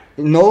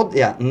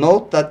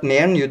that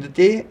mere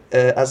nudity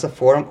as a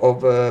form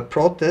of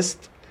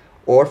protest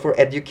or for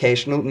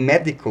educational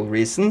medical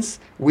reasons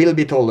will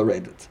be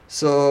tolerated.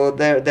 So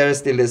there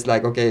still is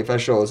okay, if I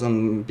show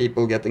some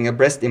people getting a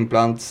breast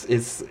implant,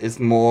 is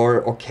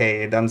more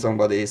okay than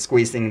somebody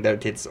squeezing their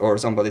tits or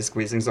somebody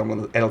squeezing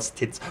someone else's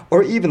tits,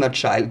 or even a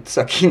child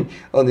sucking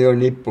on your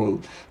nipple.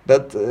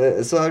 But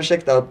so I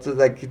checked out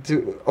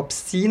to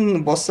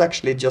obscene was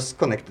actually just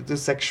connected to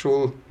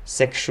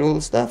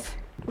sexual stuff.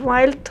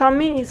 While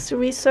Tommy is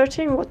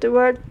researching what the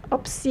word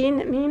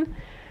obscene mean,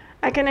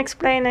 I can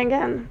explain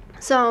again.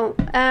 So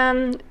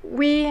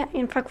we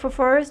in Fuck for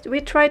Forest,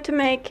 we try to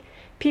make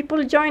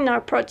people join our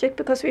project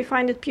because we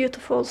find it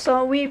beautiful.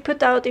 So we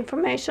put out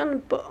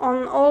information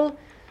on all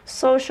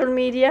social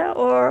media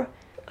or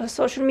a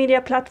social media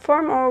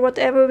platform or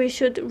whatever we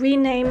should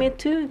rename it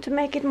to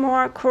make it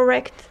more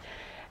correct.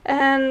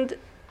 And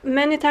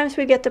many times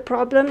we get the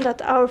problem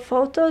that our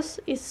photos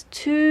is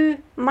too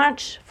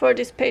much for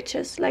these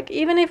pages.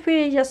 Even if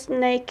we're just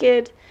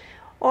naked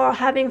or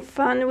having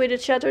fun with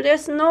each other.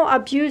 There's no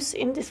abuse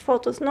in these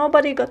photos.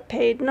 Nobody got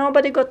paid.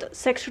 Nobody got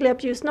sexually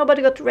abused.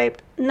 Nobody got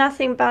raped.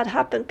 Nothing bad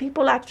happened.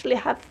 People actually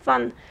have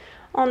fun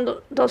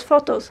on those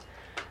photos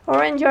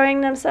or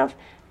enjoying themselves.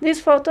 These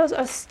photos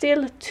are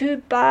still too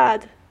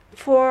bad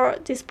for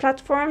these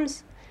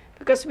platforms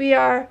because we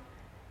are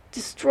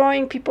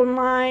destroying people's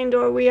mind,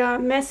 or we are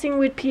messing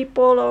with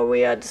people, or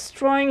we are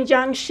destroying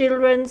young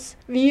children's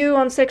view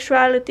on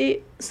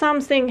sexuality.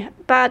 Something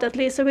bad at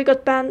least. So we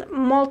got banned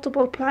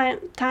multiple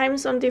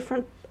times on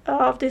different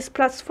of these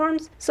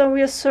platforms. So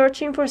we are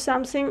searching for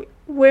something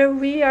where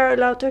we are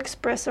allowed to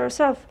express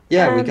ourselves.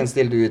 Yeah, we can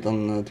still do it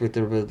on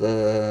Twitter,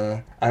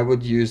 but I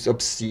would use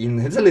obscene.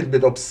 It's a little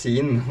bit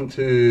obscene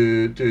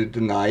to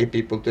deny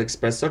people to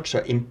express such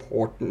an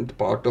important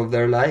part of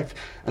their life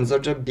and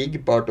such a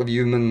big part of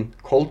human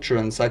culture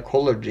and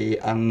psychology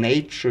and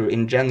nature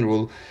in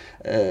general.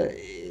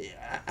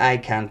 I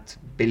can't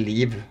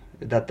believe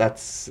that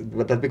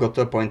we got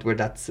to a point where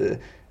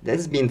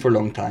that's been for a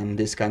long time,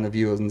 this kind of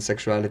view on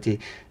sexuality.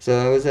 So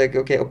I was like,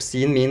 okay,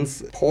 obscene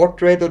means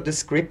portrait or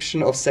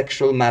description of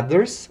sexual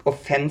matters,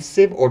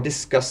 offensive or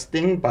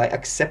disgusting by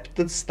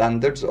accepted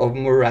standards of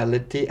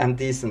morality and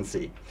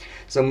decency.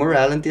 So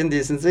morality and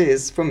decency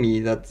is, for me,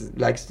 that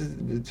likes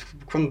to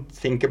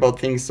think about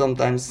things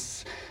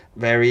sometimes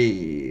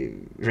very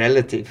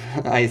relative,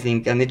 I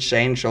think, and it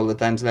changed all the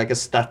time. So like a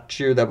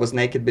statue that was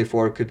naked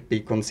before could be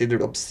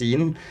considered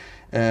obscene.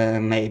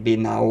 Maybe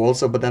now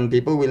also, but then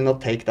people will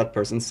not take that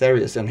person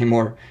serious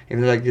anymore.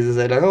 Even like you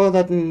say, like, oh,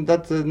 that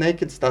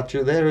naked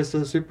statue there is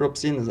super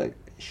obscene. It's like,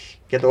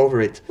 get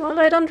over it. Well,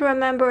 I don't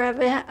remember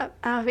ever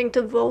having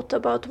to vote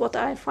about what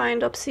I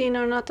find obscene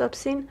or not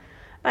obscene.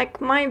 Like,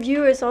 my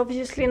view is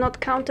obviously not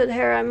counted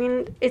here. I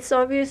mean, it's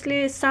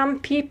obviously some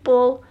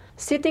people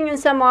sitting in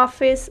some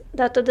office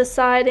that are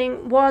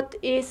deciding what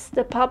is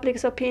the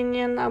public's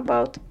opinion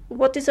about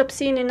what is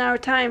obscene in our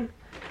time.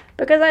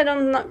 Because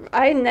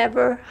I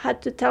never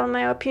had to tell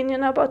my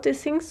opinion about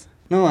these things.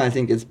 No, I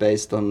think it's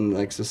based on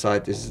like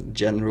society's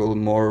general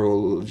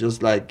moral,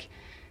 just like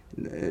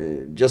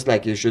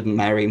you shouldn't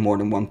marry more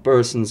than one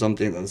person,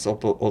 something that's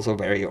also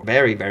very,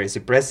 very, very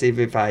suppressive.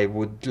 If I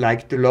would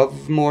like to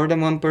love more than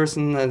one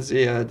person, as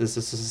this is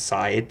a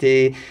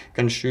society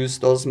can choose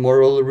those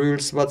moral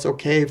rules, what's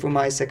okay for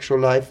my sexual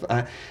life.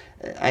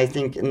 I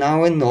think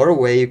now in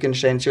Norway you can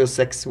change your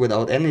sex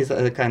without any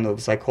kind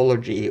of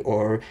psychology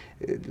or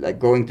like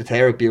going to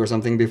therapy or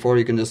something before.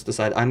 You can just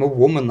decide, I'm a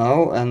woman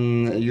now,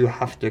 and you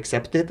have to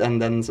accept it, and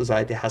then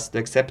society has to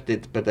accept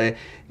it, but they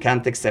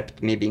can't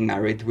accept me being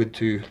married with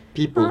two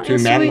people, two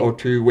men or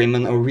two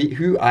women, or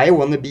who I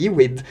want to be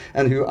with,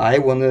 and who I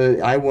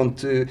want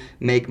to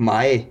make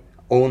my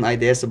own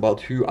ideas about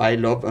who I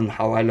love and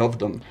how I love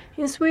them.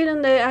 In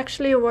Sweden, they're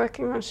actually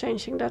working on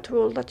changing that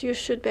rule that you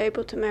should be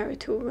able to marry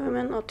two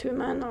women or two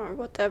men or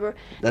whatever.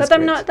 That's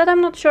I'm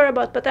not sure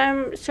about, but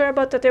I'm sure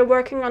about that they're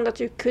working on that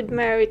you could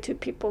marry two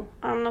people.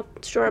 I'm not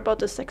sure about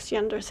the sex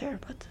genders here,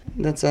 but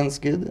that sounds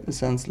good. It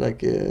sounds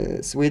like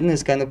Sweden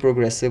is kind of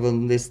progressive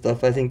on this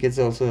stuff. I think it's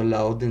also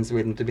allowed in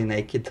Sweden to be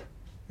naked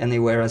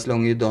anywhere, as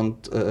long as you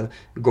don't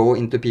go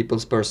into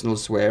people's personal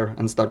sphere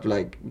and start to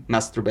like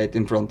masturbate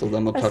in front of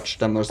them or touch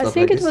them or stuff like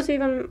this. I think it was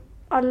even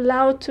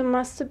allowed to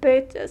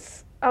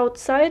masturbate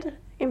outside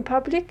in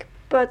public,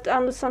 but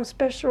under some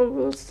special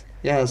rules.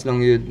 Yeah, as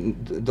long as you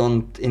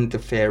don't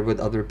interfere with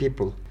other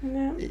people.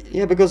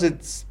 Yeah, because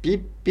it's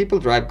people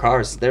drive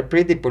cars. They're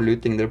pretty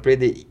polluting. They're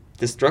pretty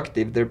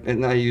destructive.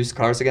 And I use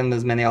cars again.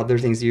 There's many other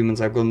things humans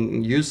have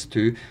gotten used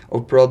to,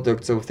 of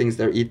products, of things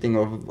they're eating,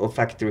 of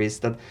factories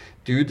that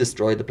do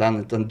destroy the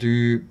planet and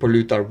do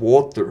pollute our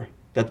water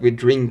that we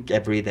drink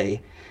every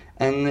day.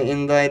 And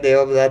in the idea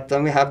of that,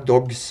 then we have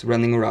dogs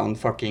running around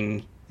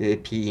fucking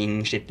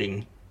peeing,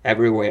 shitting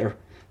everywhere.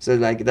 So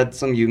like that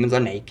some humans are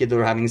naked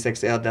or having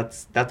sex, yeah,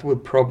 that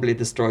would probably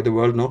destroy the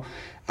world, no?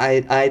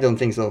 I don't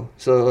think so.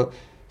 So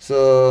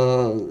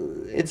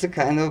it's a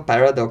kind of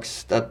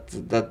paradox that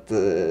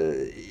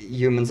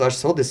humans are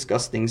so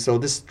disgusting, so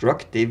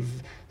destructive,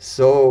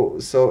 so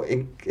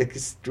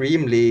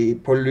extremely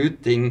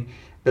polluting,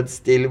 but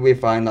still we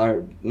find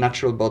our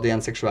natural body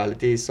and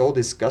sexuality so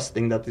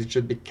disgusting that it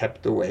should be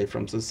kept away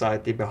from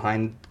society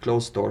behind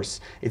closed doors.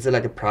 It's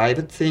like a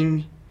private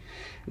thing.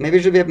 Maybe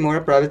it should be more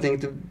a private thing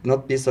to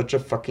not be such a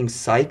fucking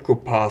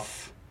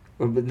psychopath.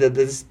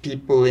 These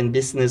people in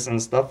business and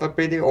stuff are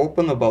pretty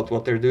open about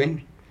what they're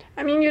doing.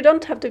 I mean, you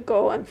don't have to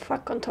go and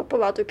fuck on top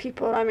of other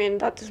people. I mean,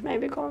 that is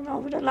maybe going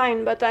over the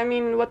line. But I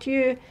mean,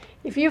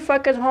 if you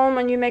fuck at home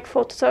and you make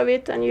photos of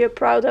it and you're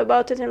proud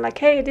about it and like,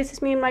 hey, this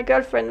is me and my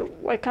girlfriend,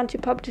 why can't you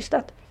publish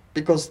that?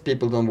 Because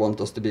people don't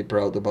want us to be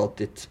proud about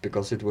it,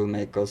 because it will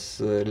make us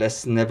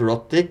less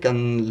neurotic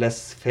and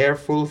less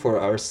fearful for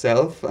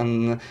ourselves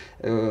and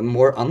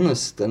more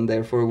honest, and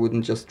therefore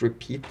wouldn't just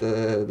repeat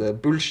the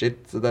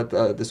bullshit that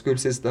the school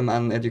system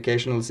and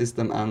educational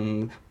system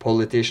and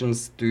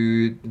politicians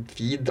do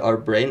feed our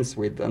brains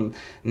with and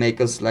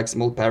make us like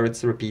small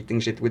parrots repeating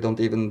shit we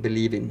don't even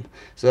believe in.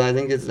 So I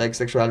think it's like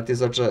sexuality is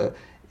such a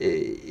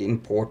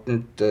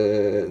important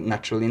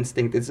natural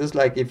instinct. It's just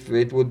like if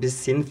it would be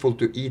sinful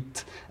to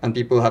eat and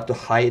people have to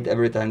hide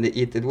every time they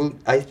eat,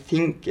 I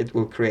think it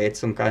will create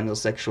some kind of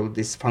sexual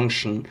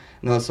dysfunction,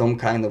 some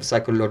kind of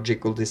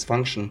psychological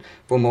dysfunction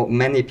for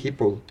many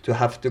people to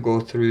have to go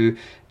through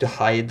to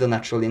hide the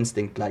natural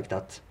instinct like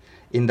that,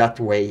 in that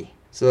way.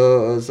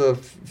 So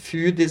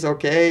food is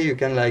okay. You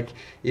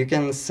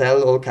can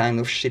sell all kind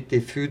of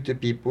shitty food to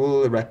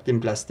people wrapped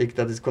in plastic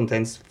that is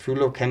contains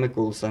full of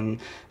chemicals and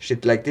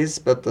shit like this.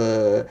 But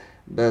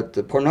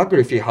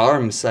pornography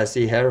harms. I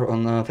see here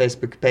on a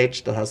Facebook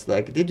page that has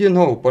like, did you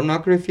know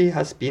pornography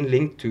has been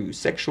linked to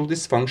sexual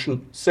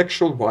dysfunction,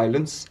 sexual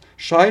violence,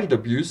 child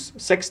abuse,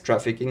 sex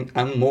trafficking,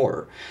 and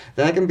more.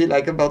 Then I can be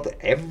like about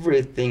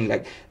everything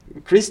like.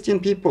 Christian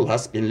people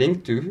has been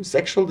linked to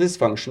sexual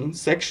dysfunction,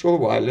 sexual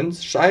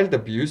violence, child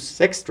abuse,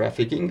 sex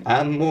trafficking,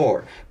 and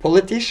more.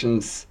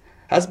 Politicians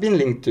has been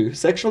linked to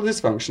sexual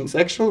dysfunction,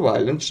 sexual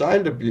violence,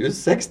 child abuse,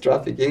 sex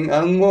trafficking,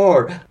 and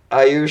more.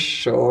 Are you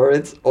sure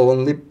it's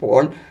only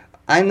porn?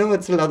 I know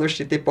it's a lot of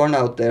shitty porn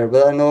out there,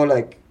 but I know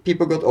like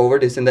people got over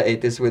this in the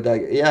 80s with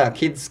like, yeah,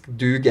 kids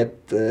do get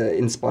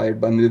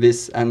inspired by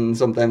movies, and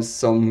sometimes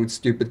some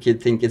stupid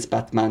kid think it's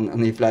Batman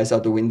and he flies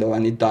out the window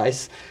and he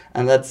dies,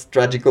 and that's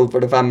tragical for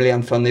the family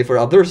and funny for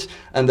others.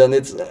 And then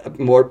it's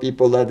more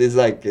people that is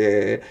like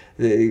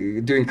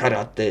doing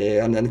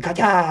karate, and then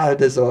kata,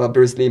 they saw a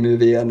Bruce Lee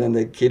movie and then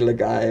they kill a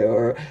guy,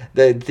 or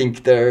they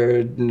think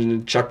they're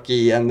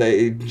Chucky and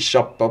they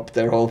chop up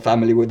their whole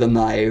family with a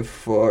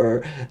knife,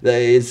 or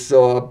they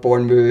saw a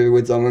porn movie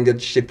with someone get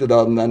shitted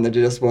on and they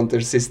just want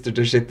their sister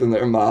to shit in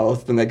their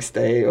mouth the next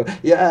day. Or,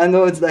 yeah, I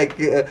know it's like,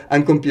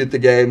 and computer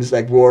games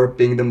like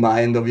warping the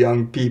mind of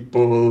young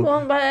people.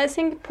 Well, but I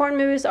think porn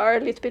movies are a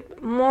little bit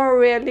more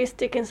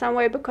realistic in some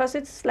way, because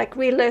it's like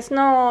real. There's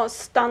no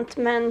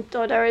stuntmen,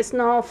 or there is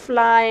no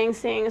flying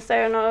things,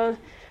 there are no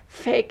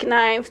fake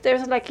knives.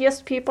 There's like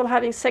just people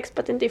having sex,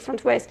 but in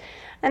different ways.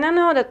 And I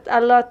know that a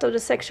lot of the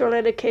sexual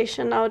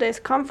education nowadays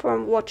come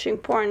from watching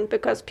porn,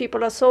 because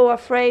people are so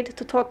afraid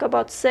to talk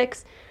about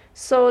sex.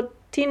 So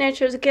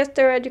teenagers get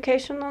their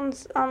education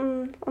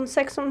on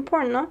sex on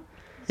porn, no?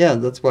 Yeah,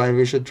 that's why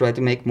we should try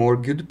to make more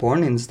good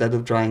porn instead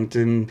of trying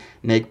to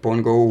make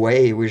porn go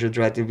away. We should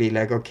try to be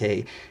like,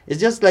 okay,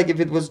 it's just like if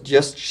it was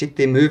just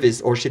shitty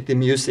movies or shitty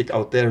music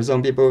out there.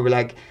 Some people will be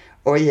like,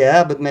 oh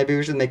yeah, but maybe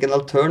we should make an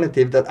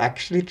alternative that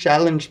actually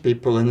challenge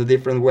people in a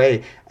different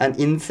way. And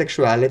in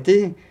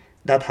sexuality,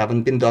 that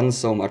haven't been done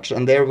so much.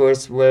 And there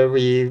was where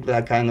we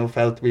like, kind of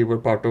felt we were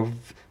part of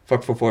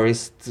Fuck for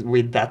Forest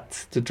with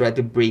that, to try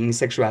to bring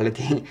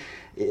sexuality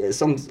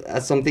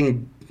as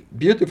something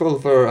beautiful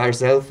for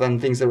ourselves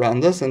and things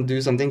around us, and do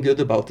something good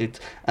about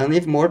it. And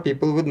if more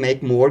people would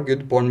make more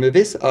good porn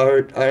movies,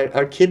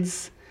 our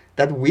kids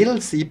that will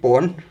see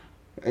porn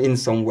in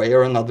some way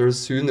or another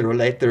sooner or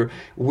later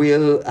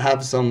will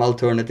have some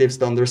alternatives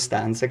to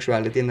understand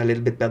sexuality in a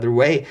little bit better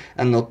way,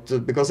 and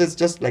not because it's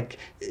just like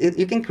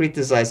you can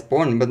criticize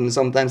porn, but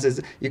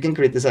sometimes you can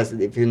criticize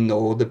it if you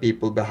know the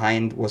people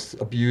behind was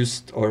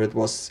abused, or it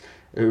was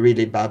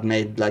really bad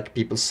made, like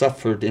people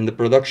suffered in the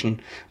production.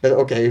 But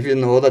okay, if you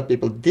know that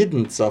people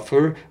didn't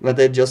suffer, but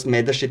they just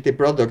made a shitty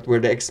product where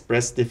they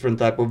express different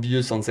type of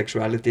views on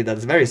sexuality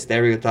that's very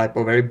stereotype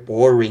or very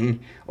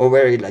boring or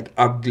very like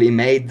ugly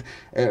made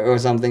or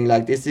something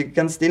like this, you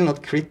can still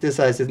not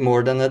criticize it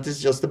more than that it's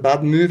just a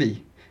bad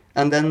movie.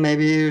 And then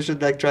maybe you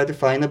should like try to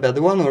find a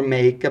better one or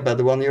make a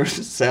better one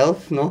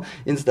yourself, no?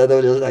 Instead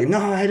of just like, no,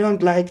 I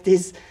don't like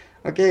this.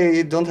 Okay,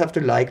 you don't have to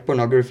like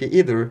pornography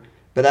either.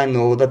 But I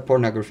know that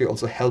pornography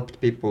also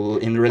helped people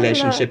in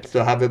relationships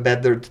to have a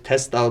better, to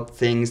test out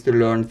things, to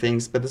learn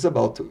things. But it's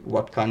about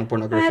what kind of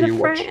pornography you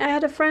watch. I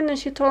had a friend, and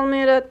she told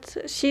me that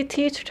she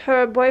taught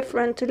her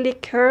boyfriend to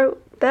lick her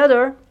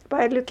better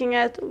by looking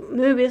at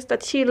movies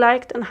that she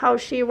liked and how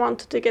she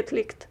wanted to get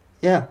licked.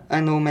 Yeah,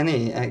 I know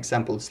many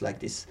examples like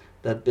this,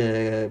 that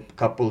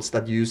couples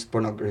that used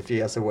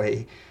pornography as a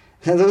way.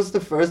 And that was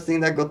the first thing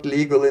that got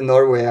legal in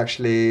Norway,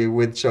 actually,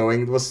 with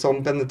showing. It was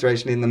some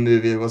penetration in the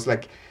movie. It was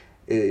like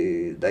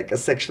a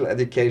sexual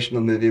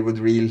educational movie with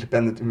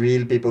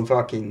real people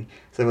fucking.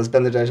 So it was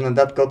penetration, and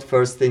that got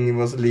first thing, it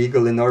was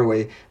legal in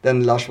Norway.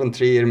 Then Lars von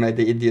Trier made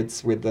The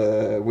Idiots with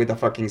a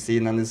fucking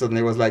scene, and it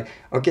suddenly was like,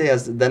 okay,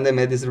 then they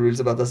made these rules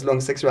about as long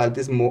as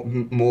sexuality is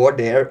more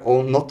there,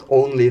 not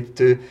only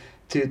to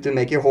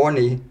make you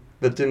horny,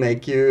 but to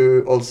make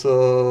you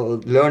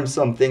also learn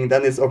something,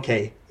 then it's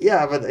okay.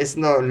 Yeah, but it's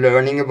not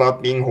learning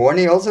about being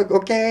horny also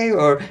okay,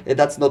 or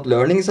that's not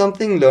learning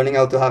something, learning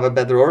how to have a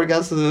better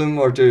orgasm,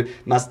 or to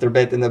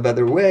masturbate in a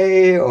better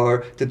way,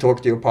 or to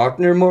talk to your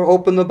partner more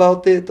open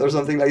about it, or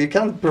something like. You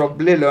can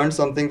probably learn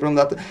something from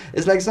that.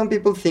 It's like some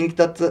people think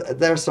that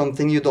there's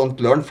something you don't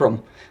learn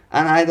from.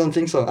 And I don't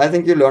think so. I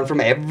think you learn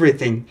from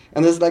everything.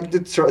 And it's like to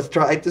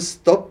try to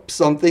stop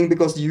something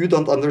because you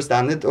don't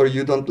understand it or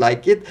you don't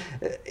like it.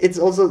 It's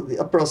also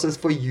a process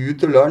for you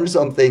to learn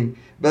something.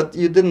 But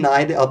you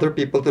deny the other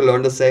people to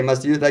learn the same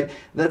as you. Like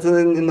that's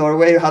in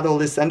Norway, you had all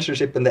this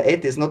censorship in the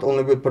 80s, not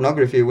only with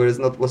pornography, where it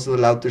wasn't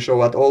allowed to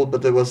show at all,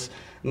 but it was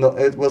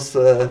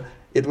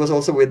it was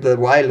also with the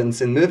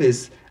violence in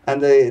movies. And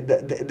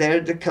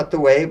they cut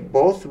away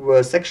both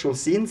sexual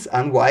scenes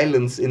and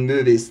violence in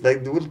movies. They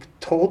will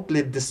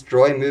totally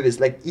destroy movies.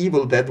 Like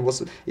Evil Dead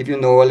was, if you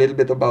know a little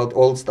bit about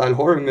old style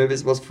horror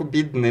movies, was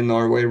forbidden in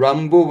Norway.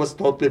 Rambo was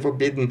totally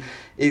forbidden.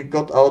 It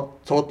got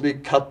out totally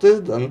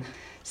cutted, and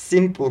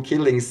simple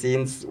killing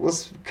scenes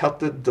was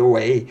cutted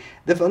away.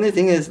 The funny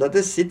thing is that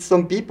there sit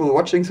some people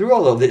watching through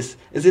all of this.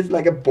 It's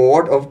like a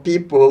board of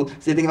people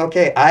sitting,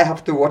 okay, I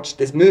have to watch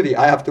this movie,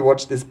 I have to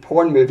watch this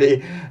porn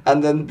movie,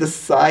 and then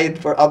decide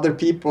for other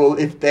people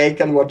if they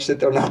can watch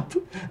it or not.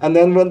 And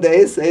then when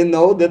they say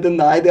no, they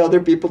deny the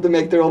other people to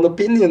make their own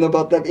opinion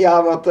about that.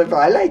 Yeah, but if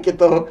I like it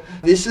though,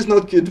 this is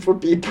not good for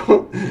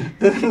people.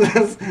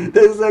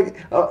 there's like,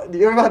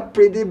 you have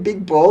pretty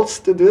big balls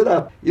to do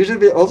that. You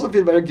should also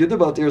feel very good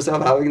about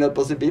yourself having that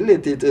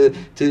possibility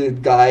to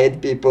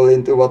guide people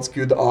into what's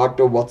good art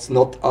or what's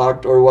not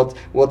art, or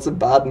what's a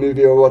bad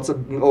movie, or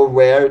or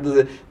where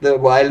the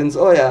violence.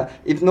 Oh yeah,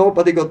 if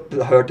nobody got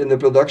hurt in the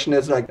production,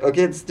 it's like,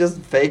 okay, it's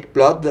just fake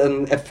blood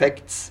and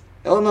effects.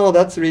 Oh no,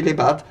 that's really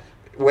bad.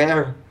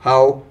 Where?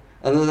 How?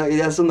 And then,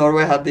 yeah, so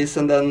Norway had this,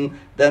 and then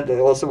that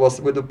also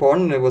was with the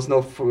porn. It was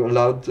not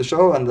allowed to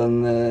show, and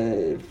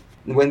then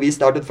when we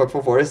started Fuck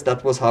for Forest,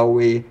 that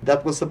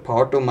was a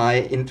part of my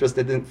interest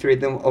in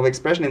freedom of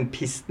expression, and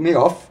pissed me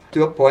off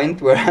to a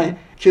point where I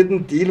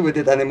couldn't deal with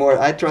it anymore.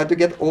 I tried to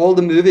get all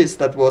the movies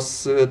that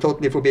was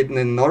totally forbidden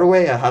in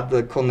Norway. I had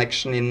the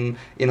connection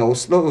in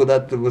Oslo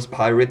that was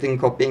pirating,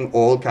 copying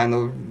all kind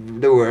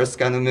of the worst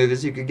kind of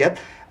movies you could get.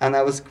 And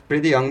I was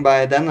pretty young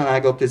by then, and I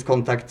got this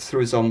contact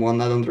through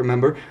someone, I don't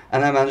remember,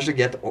 and I managed to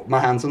get my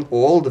hands on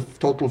all the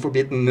total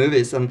forbidden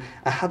movies, and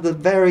I had a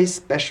very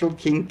special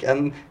kink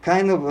and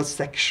kind of a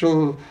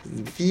sexual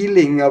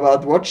feeling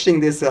about watching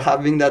this,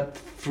 having that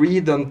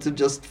freedom to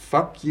just,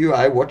 fuck you,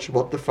 I watch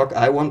what the fuck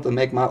I want and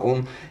make my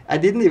own. I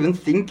didn't even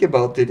think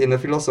about it in a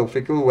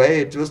philosophical way.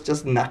 It was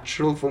just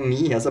natural for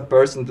me as a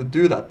person to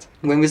do that.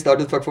 When we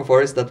started Fuck for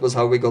Forest, that was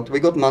how we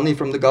got money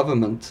from the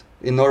government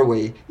in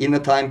Norway. In a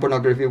time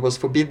pornography was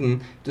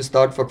forbidden, to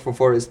start Fuck for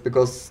Forest,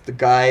 because the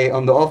guy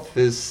on the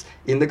office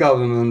in the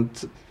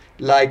government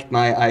liked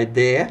my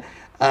idea,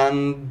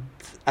 and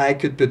I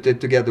could put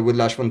it together with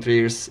Lars von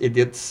Trier's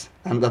Idiots,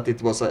 and that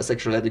it was a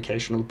sexual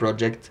educational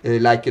project,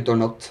 like it or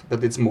not,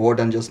 but it's more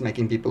than just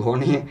making people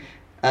horny.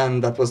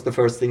 And that was the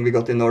first thing we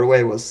got in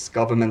Norway, was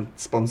government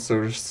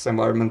sponsors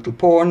environmental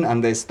porn,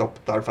 and they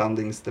stopped our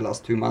foundings the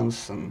last 2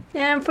 months. And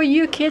Yeah, and for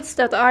you kids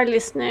that are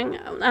listening,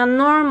 a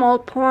normal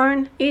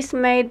porn is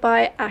made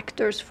by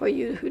actors, for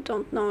you who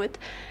don't know it.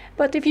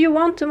 But if you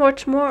want to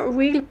watch more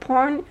real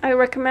porn, I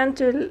recommend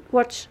to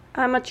watch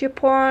amateur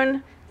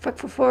porn, Fuck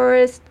for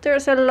Forest.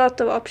 There's a lot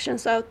of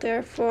options out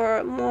there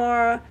for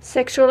more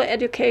sexual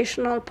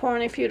educational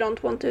porn if you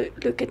don't want to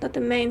look at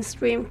the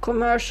mainstream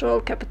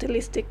commercial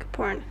capitalistic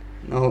porn.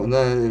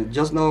 no,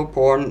 just no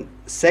porn.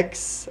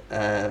 Sex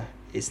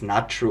is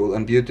natural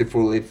and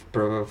beautiful if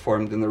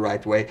performed in the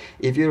right way.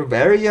 If you're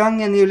very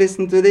young and you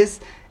listen to this,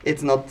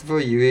 it's not for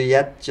you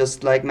yet,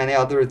 just like many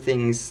other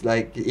things,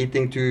 like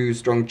eating too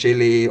strong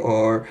chili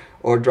or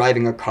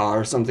driving a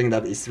car, something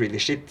that is really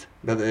shit.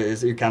 But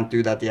you can't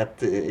do that yet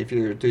if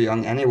you're too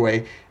young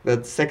anyway.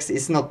 But sex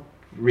is not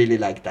really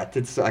like that.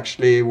 It's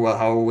actually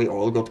how we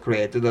all got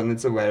created, and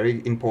it's a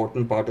very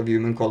important part of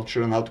human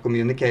culture and how to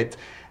communicate.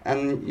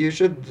 And you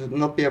should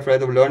not be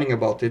afraid of learning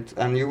about it,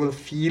 and you will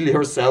feel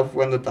yourself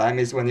when the time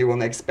is when you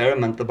want to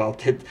experiment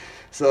about it.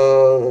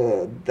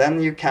 So then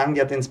you can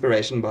get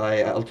inspiration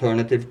by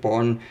alternative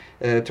porn,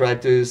 try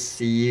to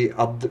see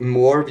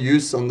more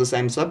views on the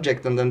same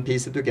subject, and then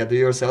piece it together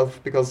yourself,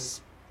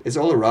 because it's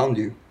all around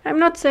you. I'm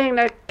not saying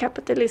that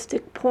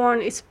capitalistic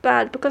porn is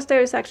bad, because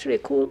there is actually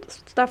cool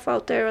stuff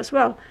out there as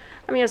well.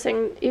 I'm just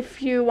saying,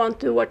 if you want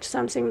to watch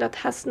something that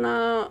has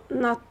not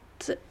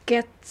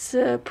gets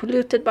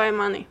polluted by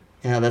money.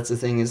 Yeah, that's the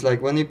thing. It's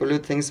like when you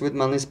pollute things with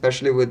money,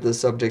 especially with the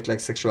subject like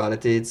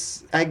sexuality,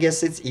 I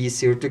guess it's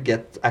easier to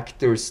get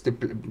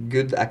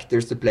good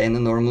actors to play in a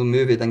normal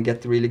movie than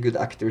get really good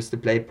actors to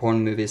play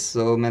porn movies.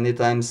 So many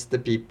times the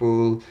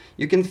people,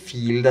 you can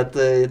feel that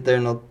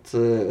they're not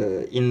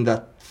in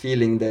that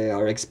feeling they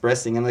are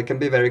expressing, and it can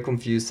be very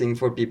confusing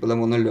for people that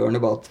want to learn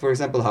about, for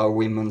example, how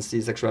women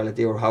see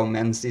sexuality or how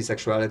men see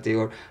sexuality,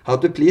 or how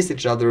to please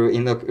each other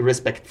in a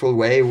respectful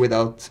way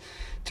without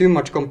too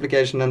much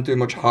complication and too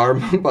much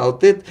harm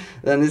about it.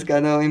 Then it's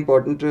kind of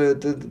important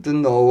to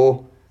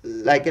know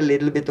like a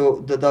little bit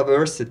of the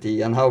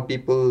diversity and how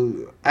people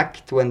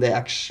act when they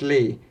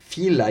actually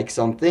feel like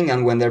something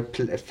and when they're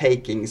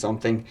faking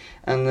something.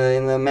 And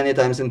many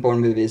times in porn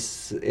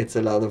movies it's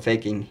a lot of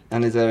faking,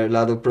 and it's a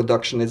lot of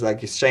production. It's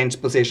like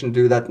change position,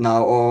 do that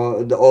now,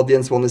 or the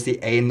audience want to see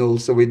anal,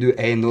 so we do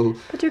anal.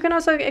 But you can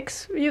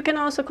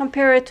also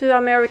compare it to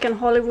American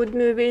Hollywood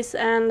movies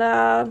and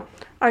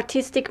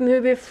artistic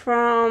movie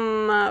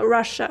from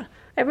Russia.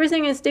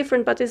 Everything is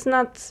different, but it's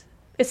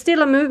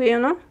still a movie, you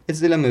know? It's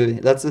still a movie.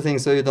 That's the thing.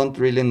 So you don't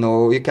really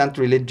know. You can't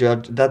really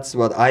judge. That's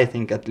what I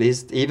think, at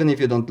least. Even if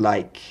you don't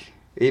like,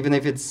 even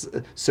if it's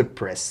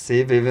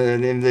suppressive,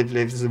 even if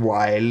it's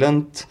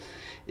violent,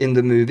 in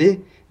the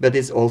movie, but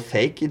it's all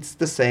fake. It's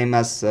the same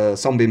as a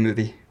zombie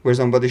movie, where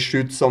somebody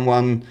shoots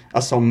someone,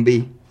 a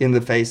zombie, in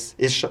the face.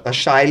 It's a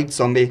child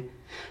zombie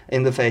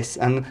in the face.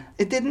 And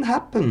it didn't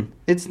happen.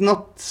 It's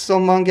not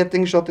someone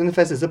getting shot in the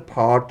face. It's a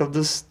part of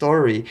the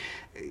story.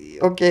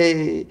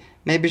 Okay,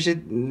 maybe she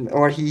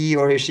or he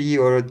or she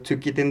or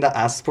took it in the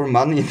ass for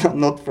money,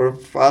 not for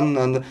fun.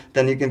 And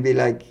then you can be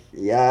like,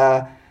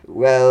 yeah,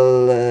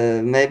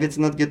 well, maybe it's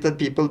not good that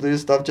people do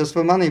stuff just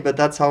for money, but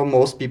that's how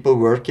most people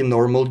work in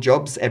normal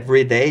jobs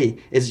every day.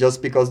 It's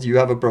just because you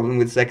have a problem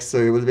with sex, so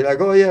you will be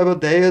like, oh yeah,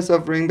 but they are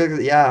suffering.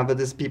 Because, yeah, but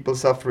there's people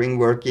suffering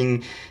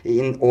working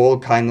in all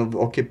kind of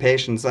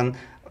occupations. And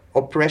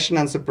oppression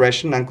and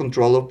suppression and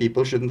control of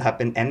people shouldn't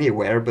happen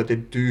anywhere, but they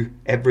do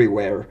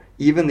everywhere,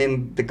 even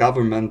in the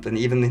government and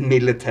even in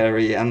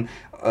military and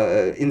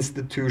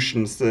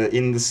institutions,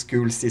 in the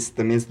school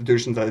system,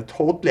 institutions that are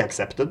totally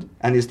accepted,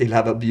 and you still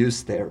have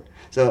abuse there.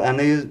 So,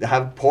 and you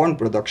have porn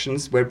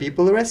productions where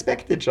people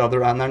respect each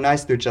other and are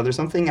nice to each other,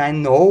 something I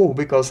know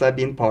because I've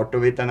been part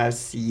of it and I've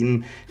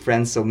seen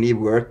friends of me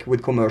work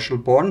with commercial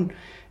porn.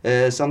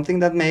 Something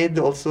that made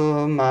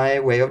also my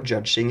way of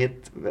judging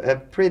it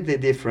pretty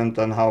different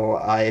than how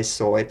I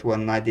saw it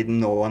when I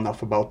didn't know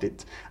enough about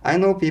it. I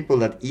know people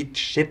that eat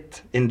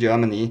shit in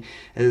Germany.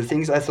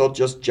 Things I thought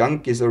just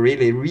junkies or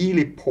really,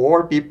 really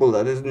poor people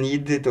that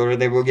need it, or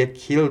they will get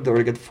killed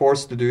or get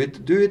forced to do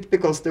it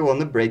because they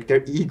want to break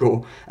their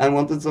ego and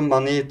wanted some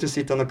money to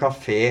sit on a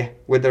cafe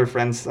with their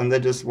friends, and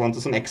they just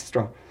wanted some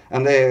extra.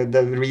 And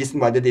the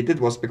reason why they did it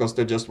was because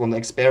they just want to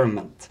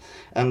experiment.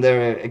 And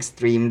they're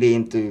extremely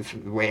into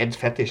weird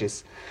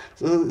fetishes.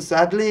 So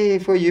sadly,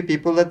 for you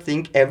people that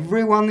think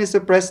everyone is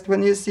oppressed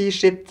when you see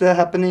shit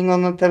happening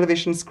on a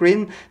television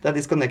screen that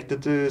is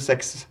connected to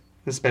sex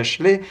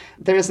especially,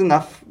 there is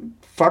enough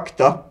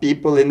fucked up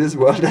people in this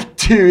world that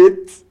do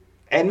it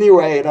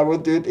anyway, that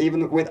would do it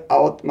even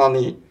without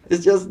money.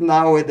 It's just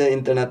now with the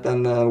internet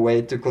and a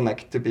way to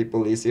connect to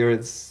people easier,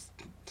 it's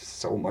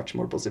so much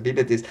more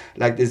possibilities.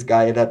 Like this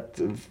guy that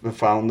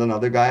found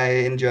another guy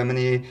in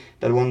Germany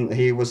that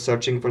he was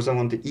searching for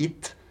someone to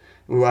eat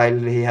while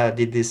he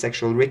did this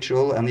sexual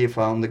ritual, and he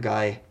found a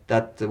guy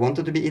that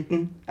wanted to be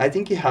eaten. I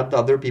think he had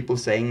other people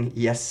saying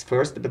yes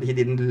first, but he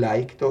didn't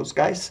like those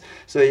guys,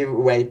 so he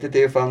waited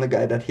till he found a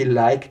guy that he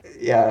liked.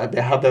 Yeah,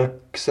 they had a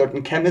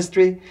certain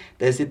chemistry.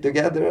 They sit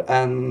together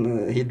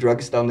and he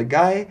drugs down the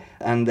guy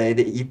and they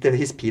eat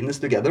his penis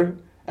together.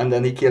 And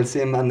then he kills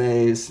him and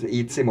he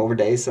eats him over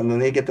days, and then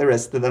they get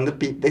arrested. And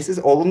this is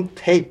all on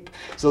tape.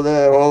 So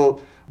the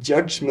whole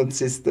judgment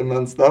system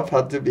and stuff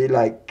had to be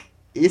like,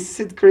 is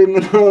it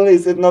criminal?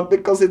 Is it not?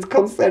 Because it's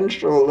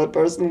consensual. The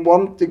person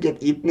wants to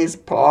get eaten is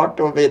part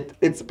of it.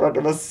 It's part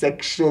of a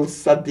sexual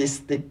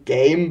sadistic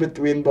game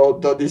between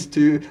both of these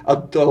two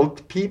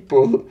adult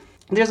people.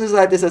 The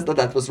society says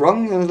that was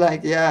wrong. And I was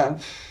like, yeah,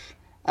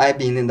 I've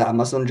been in the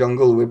Amazon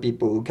jungle where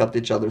people cut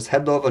each other's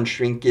head off and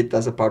shrink it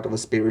as a part of a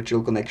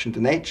spiritual connection to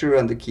nature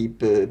and to keep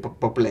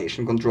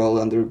population control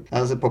under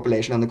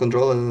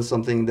control. And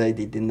something they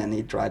did in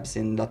many tribes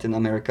in Latin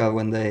America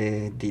when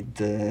they did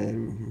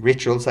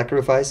ritual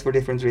sacrifice for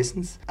different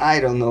reasons.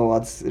 I don't know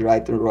what's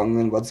right or wrong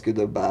and what's good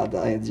or bad.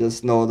 I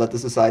just know that the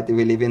society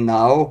we live in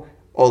now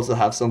also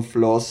have some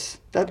flaws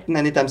that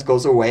many times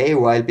goes away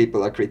while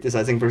people are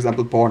criticizing, for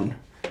example, porn.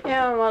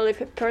 Yeah, well,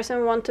 if a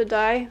person wants to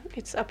die,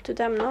 it's up to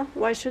them, no?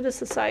 Why should a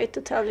society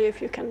tell you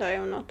if you can die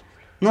or not?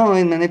 No,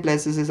 in many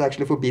places it's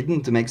actually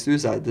forbidden to make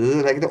suicide. This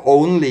is like the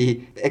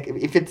only,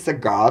 if it's a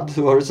god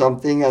or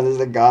something, and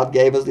the god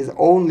gave us this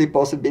only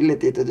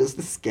possibility to just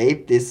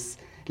escape this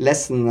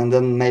lesson and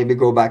then maybe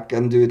go back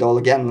and do it all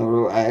again,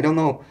 or I don't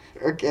know.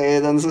 Okay,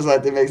 then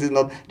society makes it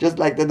not, just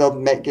like they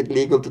don't make it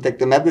legal to take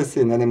the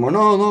medicine anymore.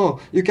 No,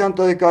 you can't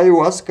take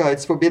ayahuasca,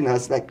 it's forbidden.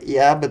 It's like,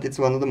 yeah, but it's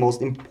one of the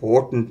most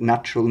important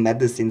natural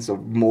medicines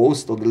of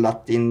most of the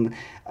Latin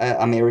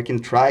American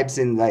tribes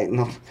in, like,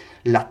 not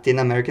Latin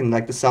American,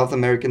 like the South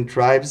American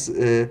tribes.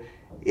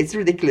 It's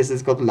ridiculous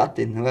it's called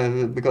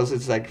Latin, because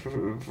it's like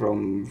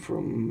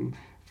from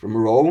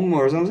Rome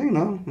or something,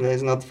 no?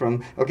 It's not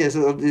from... Okay,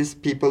 so these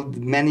people,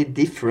 many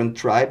different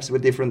tribes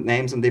with different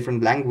names and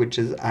different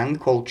languages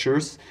and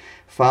cultures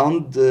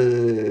found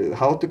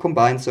how to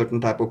combine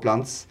certain type of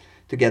plants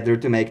together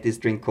to make this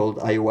drink called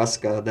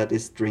ayahuasca that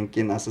is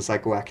drinking as a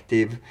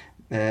psychoactive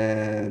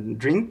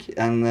drink,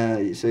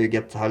 and so you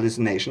get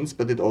hallucinations,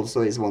 but it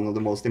also is one of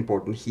the most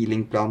important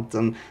healing plants.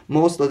 And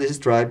most of these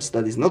tribes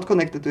that is not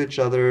connected to each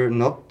other,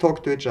 not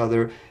talk to each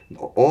other,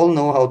 all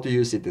know how to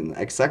use it in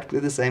exactly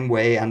the same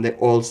way, and they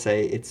all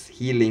say it's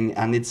healing,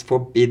 and it's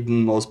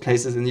forbidden most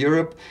places in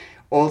Europe.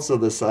 Also,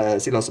 the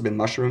psilocybin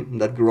mushroom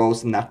that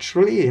grows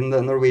naturally in the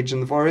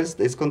Norwegian forest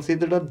is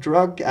considered a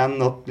drug and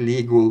not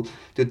legal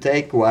to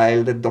take,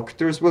 while the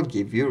doctors will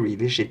give you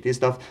really shitty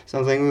stuff,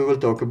 something we will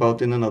talk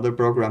about in another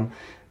program.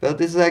 But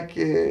it's like,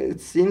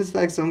 it seems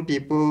like some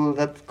people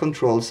that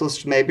control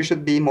us maybe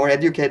should be more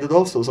educated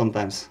also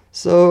sometimes.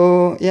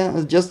 So,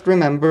 yeah, just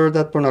remember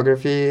that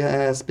pornography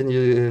has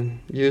been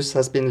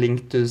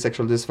linked to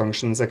sexual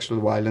dysfunction,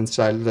 sexual violence,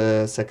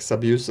 child sex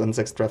abuse and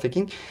sex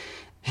trafficking.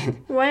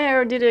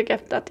 Where did you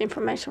get that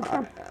information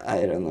from?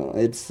 I don't know.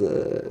 It's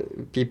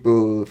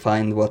people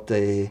find what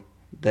they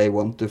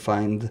want to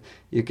find.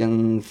 You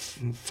can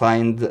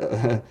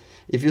find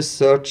if you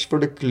search for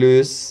the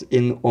clues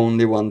in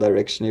only one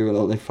direction, you will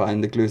only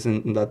find the clues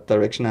in that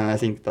direction. And I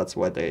think that's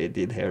what they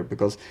did here,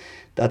 because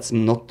that's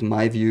not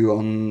my view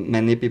on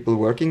many people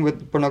working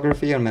with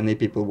pornography or many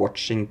people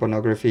watching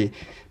pornography,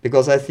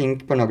 because I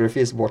think pornography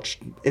is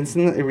watched. It's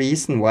a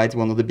reason why it's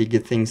one of the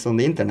biggest things on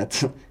the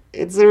internet.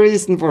 It's a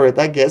reason for it.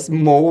 I guess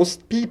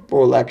most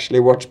people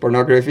actually watch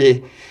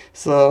pornography.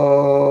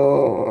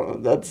 So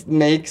that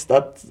makes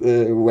that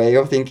way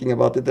of thinking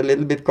about it a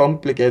little bit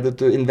complicated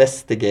to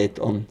investigate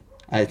on,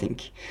 I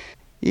think.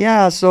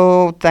 Yeah,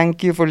 so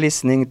thank you for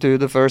listening to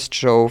the first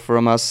show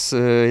from us.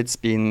 It's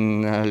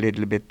been a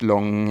little bit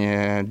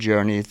long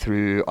journey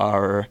through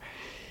our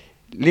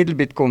little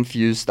bit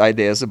confused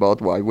ideas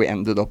about why we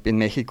ended up in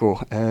Mexico.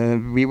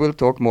 We will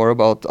talk more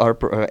about our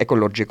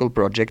ecological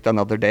project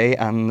another day,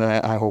 and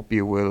I hope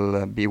you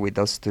will be with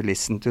us to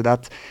listen to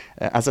that.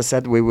 As I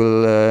said, we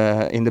will,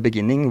 in the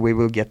beginning, we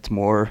will get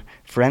more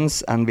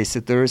friends and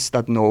visitors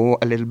that know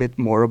a little bit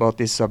more about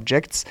these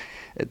subjects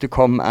to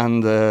come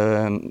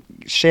and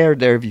share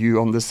their view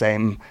on the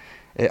same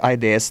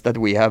ideas that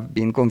we have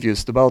been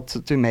confused about,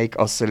 to make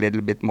us a little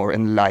bit more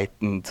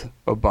enlightened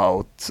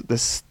about the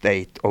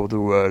state of the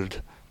world.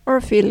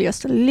 Or feel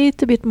just a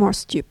little bit more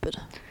stupid.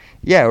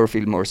 Yeah, or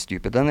feel more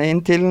stupid. And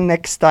until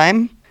next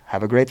time,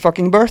 have a great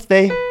fucking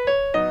birthday!